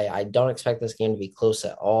back, I don't expect this game to be close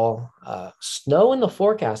at all. Snow in the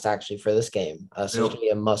forecast actually for this game. So it's going to be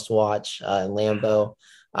a must watch in Lambeau.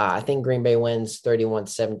 I think Green Bay wins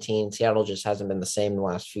 31-17. Seattle just hasn't been the same in the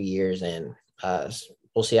last few years, and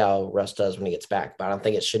we'll see how Russ does when he gets back, but I don't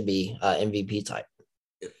think it should be MVP type.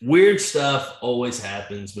 Weird stuff always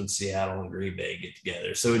happens when Seattle and Green Bay get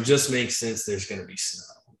together. So it just makes sense there's going to be snow.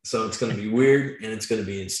 So it's going to be weird and it's going to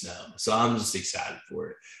be in snow. So I'm just excited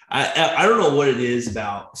for it. I don't know what it is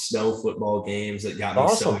about snow football games that got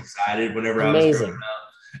me so excited whenever I was growing up.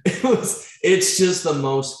 It's just the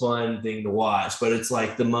most fun thing to watch, but it's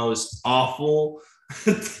like the most awful.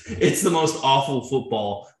 It's the most awful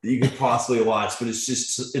football that you could possibly watch, but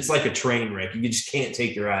it's like a train wreck. You just can't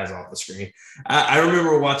take your eyes off the screen. I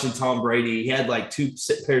remember watching Tom Brady. He had like 2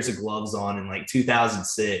 pairs of gloves on in like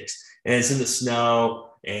 2006, and it's in the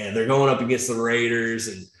snow, and they're going up against the Raiders,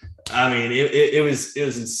 and I mean it was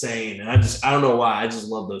insane. And I don't know why. I just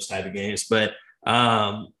love those type of games. But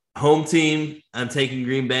home team, I'm taking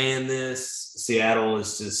Green Bay in this. Seattle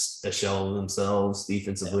is just a shell of themselves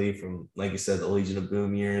defensively from, like you said, the Legion of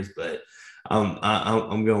Boom years. But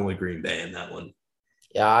I'm going with Green Bay in that one.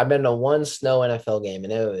 Yeah, I've been to one snow NFL game,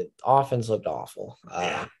 and offense looked awful.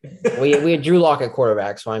 We had Drew Lock at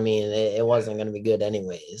quarterback, so I mean, it wasn't going to be good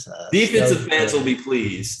anyways. Defensive fans will be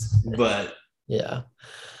pleased, but yeah.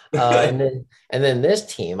 And then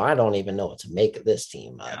this team, I don't even know what to make of this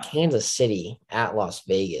team. Kansas City at Las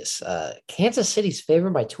Vegas. Kansas City's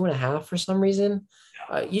favored by 2.5 for some reason.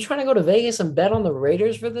 You trying to go to Vegas and bet on the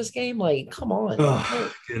Raiders for this game? Like, come on.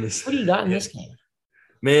 Oh, goodness. What do you got in this game?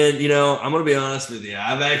 Man, I'm gonna be honest with you.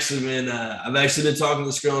 I've actually been talking to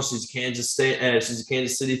this girl. She's a Kansas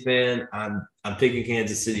City fan. I'm picking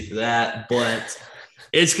Kansas City for that, but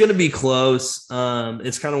it's gonna be close.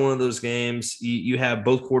 It's kind of one of those games. You have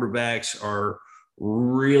both quarterbacks are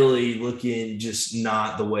really looking just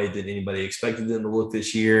not the way that anybody expected them to look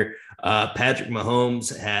this year. Patrick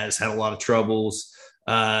Mahomes has had a lot of troubles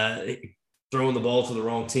throwing the ball to the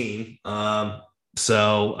wrong team. I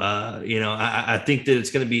think that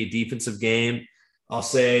it's going to be a defensive game. I'll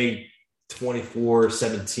say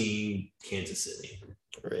 24-17 Kansas City.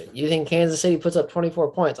 You think Kansas City puts up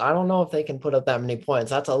 24 points? I don't know if they can put up that many points.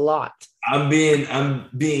 That's a lot. I'm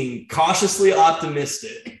being cautiously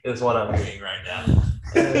optimistic is what I'm doing right now.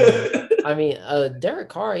 Derek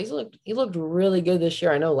Carr, he looked really good this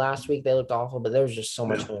year. I know last week they looked awful, but there was just so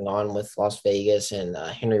much going on with Las Vegas and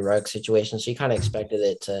Henry Ruggs situation. So you kind of expected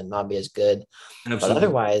it to not be as good. Absolutely. But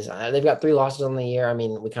otherwise, they've got 3 losses on the year. I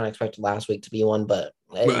mean, we kind of expected last week to be one, but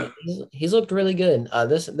he's looked really good.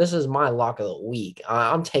 This is my lock of the week.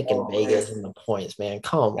 I'm taking Vegas in the points, man.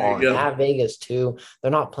 Come on, at Vegas too.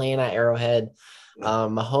 They're not playing at Arrowhead.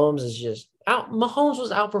 Mahomes is just out. Mahomes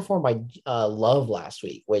was outperformed by Love last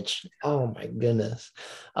week, which oh my goodness.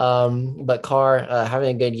 But Carr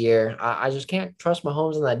having a good year. I just can't trust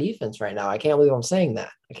Mahomes in that defense right now. I can't believe I'm saying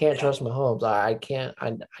that. I can't trust Mahomes. I can't.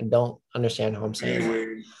 I don't understand how I'm saying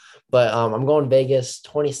that. But I'm going Vegas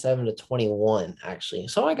 27-21, actually.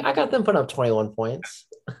 So I got them putting up 21 points.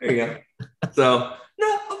 There you go. So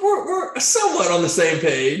no, we're somewhat on the same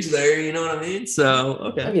page there. You know what I mean? So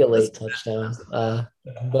okay, maybe a late touchdown.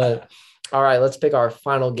 But all right, let's pick our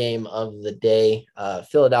final game of the day.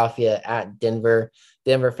 Philadelphia at Denver.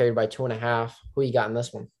 Denver favored by 2.5. Who you got in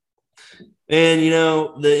this one? And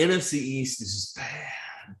the NFC East is just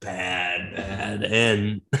bad.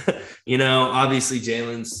 And obviously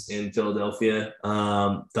Jalen's in Philadelphia.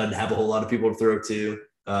 Doesn't have a whole lot of people to throw to.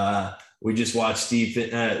 We just watched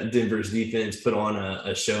Denver's defense put on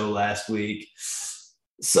a show last week.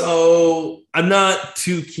 So I'm not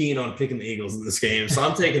too keen on picking the Eagles in this game. So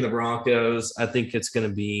I'm taking the Broncos. I think it's going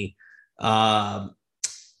to be a lot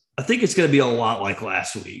like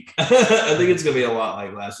last week. I think it's going to be a lot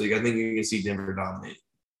like last week. I think you're going to see Denver dominate.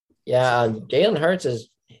 Yeah, Jalen Hurts is.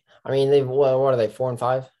 I mean, what are they?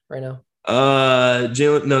 4-5 right now?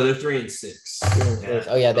 Jalen. No, they're 3-6. 3-6.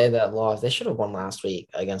 Oh yeah, they had that loss. They should have won last week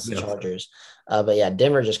against the Chargers. But yeah,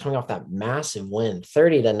 Denver just coming off that massive win,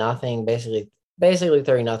 30-0, basically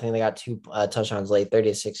 30-0. They got 2 touchdowns late,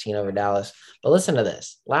 30-16 over Dallas. But listen to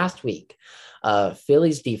this. Last week,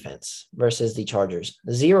 Philly's defense versus the Chargers,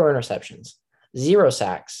 0 interceptions, 0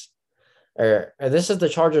 sacks. Or this is the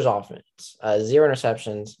Chargers offense, 0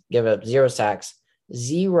 interceptions, give up 0 sacks,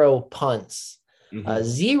 0 punts,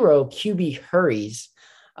 0 QB hurries.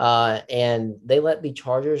 And they let the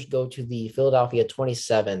Chargers go to the Philadelphia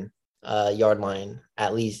 27-yard line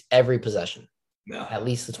at least every possession. Yeah. At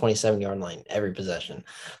least the 27-yard line every possession.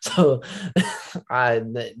 So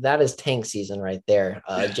that is tank season right there.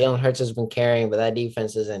 Jalen Hurts has been carrying, but that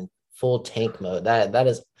defense is in full tank mode.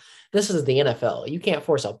 This is the NFL. You can't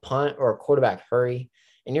force a punt or a quarterback hurry,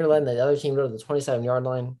 and you're letting the other team go to the 27-yard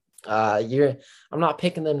line. I'm not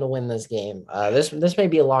picking them to win this game. This may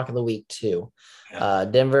be a lock of the week too.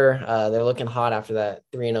 Denver, they're looking hot after that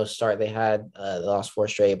 3-0 start they had. They lost 4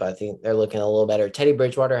 straight, but I think they're looking a little better. Teddy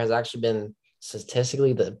Bridgewater has actually been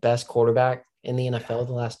statistically the best quarterback in the NFL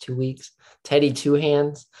the last 2 weeks. Teddy 2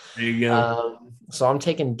 hands. There you go. So I'm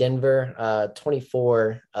taking Denver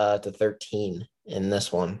 24-13 in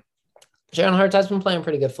this one. Jalen Hurts has been playing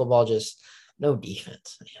pretty good football, just no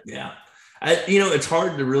defense. Yeah. It's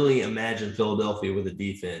hard to really imagine Philadelphia with a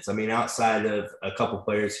defense. I mean, outside of a couple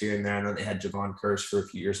players here and there, I know they had Javon Curse for a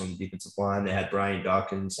few years on the defensive line. They had Brian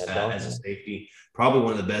Dawkins as a safety, probably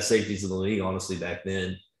one of the best safeties in the league, honestly, back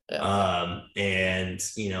then. Yeah.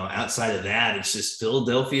 Outside of that, it's just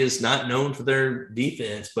Philadelphia is not known for their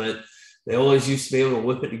defense, but they always used to be able to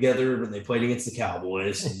whip it together when they played against the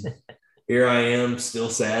Cowboys. And here I am, still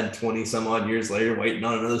sad 20 some odd years later, waiting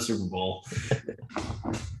on another Super Bowl.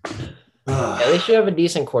 At least you have a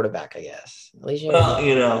decent quarterback, I guess. At least when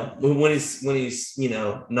he's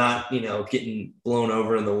not getting blown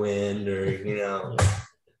over in the wind or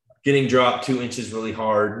getting dropped 2 inches really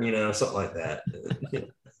hard, something like that.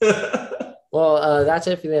 Well, that's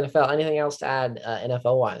it for the NFL. Anything else to add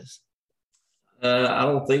NFL wise? I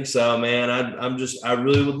don't think so, man. I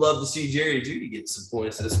really would love to see Jerry Jeudy get some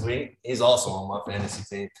points this week. He's also on my fantasy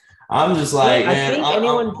team. I'm just like, I man, think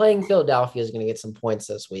anyone playing Philadelphia is going to get some points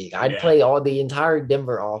this week. I'd play all the entire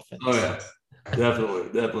Denver offense. Oh yeah,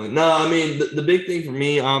 definitely. No, I mean the big thing for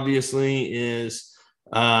me, obviously, is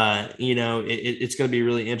it's going to be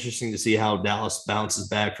really interesting to see how Dallas bounces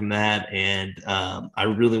back from that, and I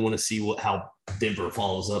really want to see how Denver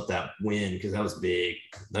follows up that win because that was big.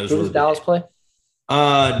 That was Who does Dallas play?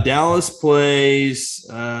 Dallas plays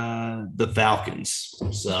the Falcons,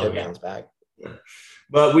 so Should bounce back.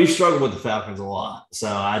 But we've struggled with the Falcons a lot, so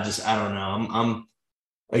I don't know. I'm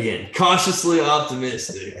again cautiously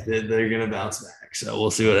optimistic that they're going to bounce back. So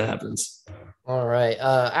we'll see what happens. All right.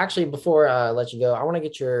 Actually, before I let you go, I want to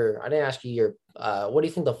get I didn't ask you your what do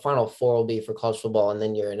you think the Final Four will be for college football, and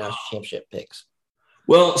then your national championship picks?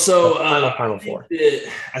 Well, so Final Four.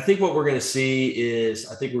 I think what we're going to see is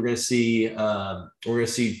we're going to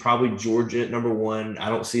see probably Georgia at number 1. I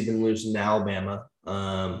don't see them losing to Alabama.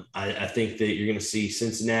 I think that you're going to see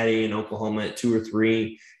Cincinnati and Oklahoma at 2 or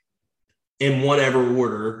 3 in whatever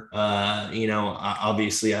order.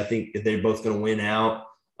 Obviously, I think that they're both going to win out.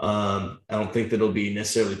 I don't think that it'll be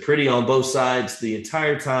necessarily pretty on both sides the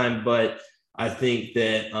entire time, but I think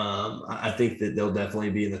that they'll definitely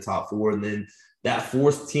be in the top 4. And then that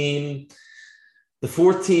fourth team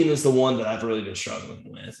is the one that I've really been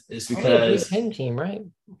struggling with. Is because Big 10 team, right?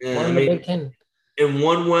 Big 10. In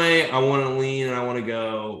one way, I want to lean and I want to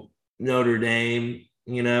go Notre Dame,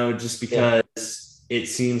 just because it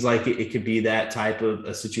seems like it could be that type of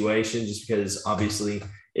a situation, just because obviously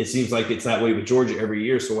it seems like it's that way with Georgia every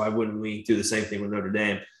year. So why wouldn't we do the same thing with Notre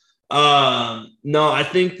Dame? No, I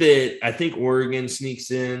think Oregon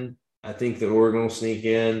sneaks in. I think that Oregon will sneak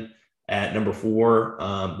in at number 4.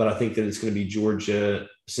 But I think that it's going to be Georgia,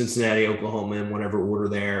 Cincinnati, Oklahoma in whatever order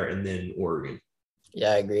there, and then Oregon.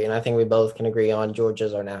 Yeah, I agree. And I think we both can agree on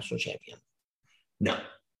Georgia's our national champion. No.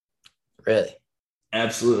 Really?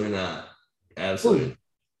 Absolutely not. Absolutely.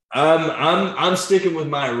 I'm sticking with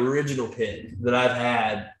my original pick that I've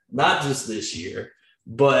had, not just this year,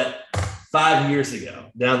 but 5 years ago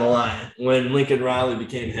down the line when Lincoln Riley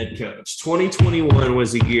became head coach. 2021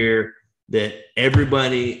 was a year that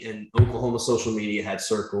everybody in Oklahoma social media had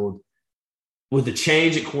circled. With the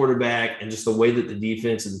change at quarterback and just the way that the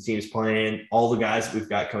defense and the team is playing, all the guys that we've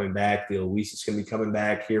got coming back, the Luis is going to be coming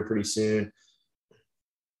back here pretty soon.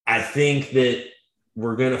 I think that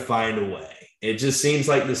we're going to find a way. It just seems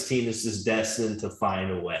like this team is just destined to find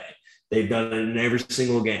a way. They've done it in every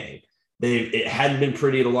single game. It hadn't been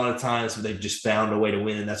pretty at a lot of times, but they've just found a way to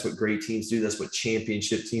win, and that's what great teams do. That's what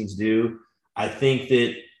championship teams do. I think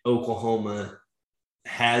that Oklahoma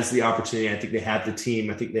has the opportunity. I think they have the team.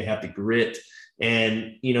 I think they have the grit.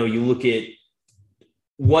 And, you look at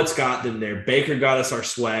what's got them there. Baker got us our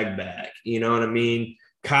swag back. You know what I mean?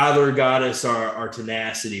 Kyler got us our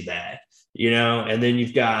tenacity back, and then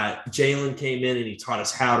you've got Jalen came in and he taught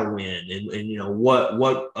us how to win and what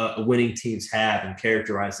winning teams have and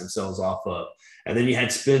characterize themselves off of. And then you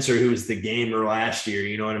had Spencer, who was the gamer last year.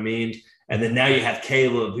 You know what I mean? And then now you have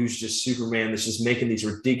Caleb, who's just Superman, that's just making these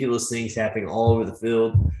ridiculous things happening all over the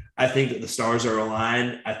field. I think that the stars are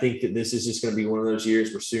aligned. I think that this is just going to be one of those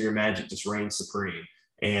years where Sooner Magic just reigns supreme.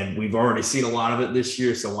 And we've already seen a lot of it this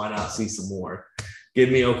year, so why not see some more? Give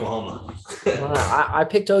me Oklahoma. I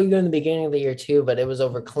picked OU in the beginning of the year too, but it was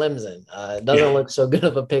over Clemson. It doesn't look so good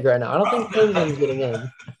of a pick right now. I don't think Clemson's getting in.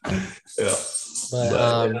 Yeah. But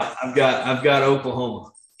I've got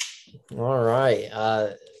Oklahoma. All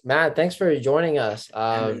right. Matt, thanks for joining us.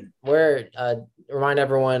 Remind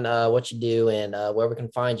everyone what you do and where we can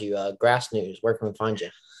find you. Grass News, where can we find you?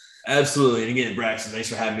 Absolutely. And again, Braxton, thanks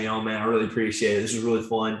for having me on, man. I really appreciate it. This was really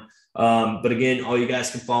fun. But again, all you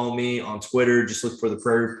guys can follow me on Twitter. Just look for the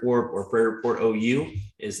Prairie Report or Prairie Report OU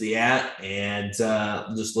is the @ and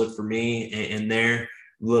just look for me in there.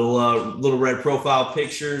 Little red profile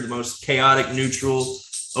picture, the most chaotic, neutral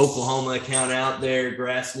Oklahoma account out there,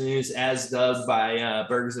 Grass News, as dubbed by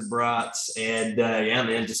Burgers and Brats. And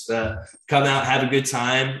man, just come out, have a good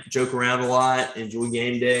time, joke around a lot, enjoy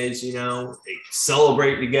game days,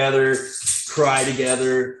 celebrate together, cry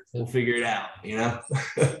together. We'll figure it out,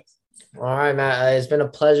 All right, Matt. It's been a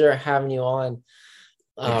pleasure having you on.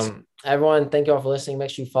 Everyone, thank you all for listening. Make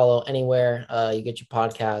sure you follow anywhere you get your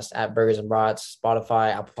podcast at Burgers and Brats,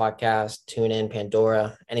 Spotify, Apple Podcasts, TuneIn,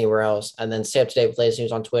 Pandora, anywhere else. And then stay up to date with latest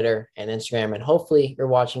news on Twitter and Instagram. And hopefully you're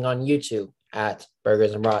watching on YouTube at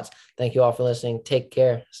Burgers and Brats. Thank you all for listening. Take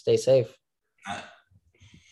care. Stay safe.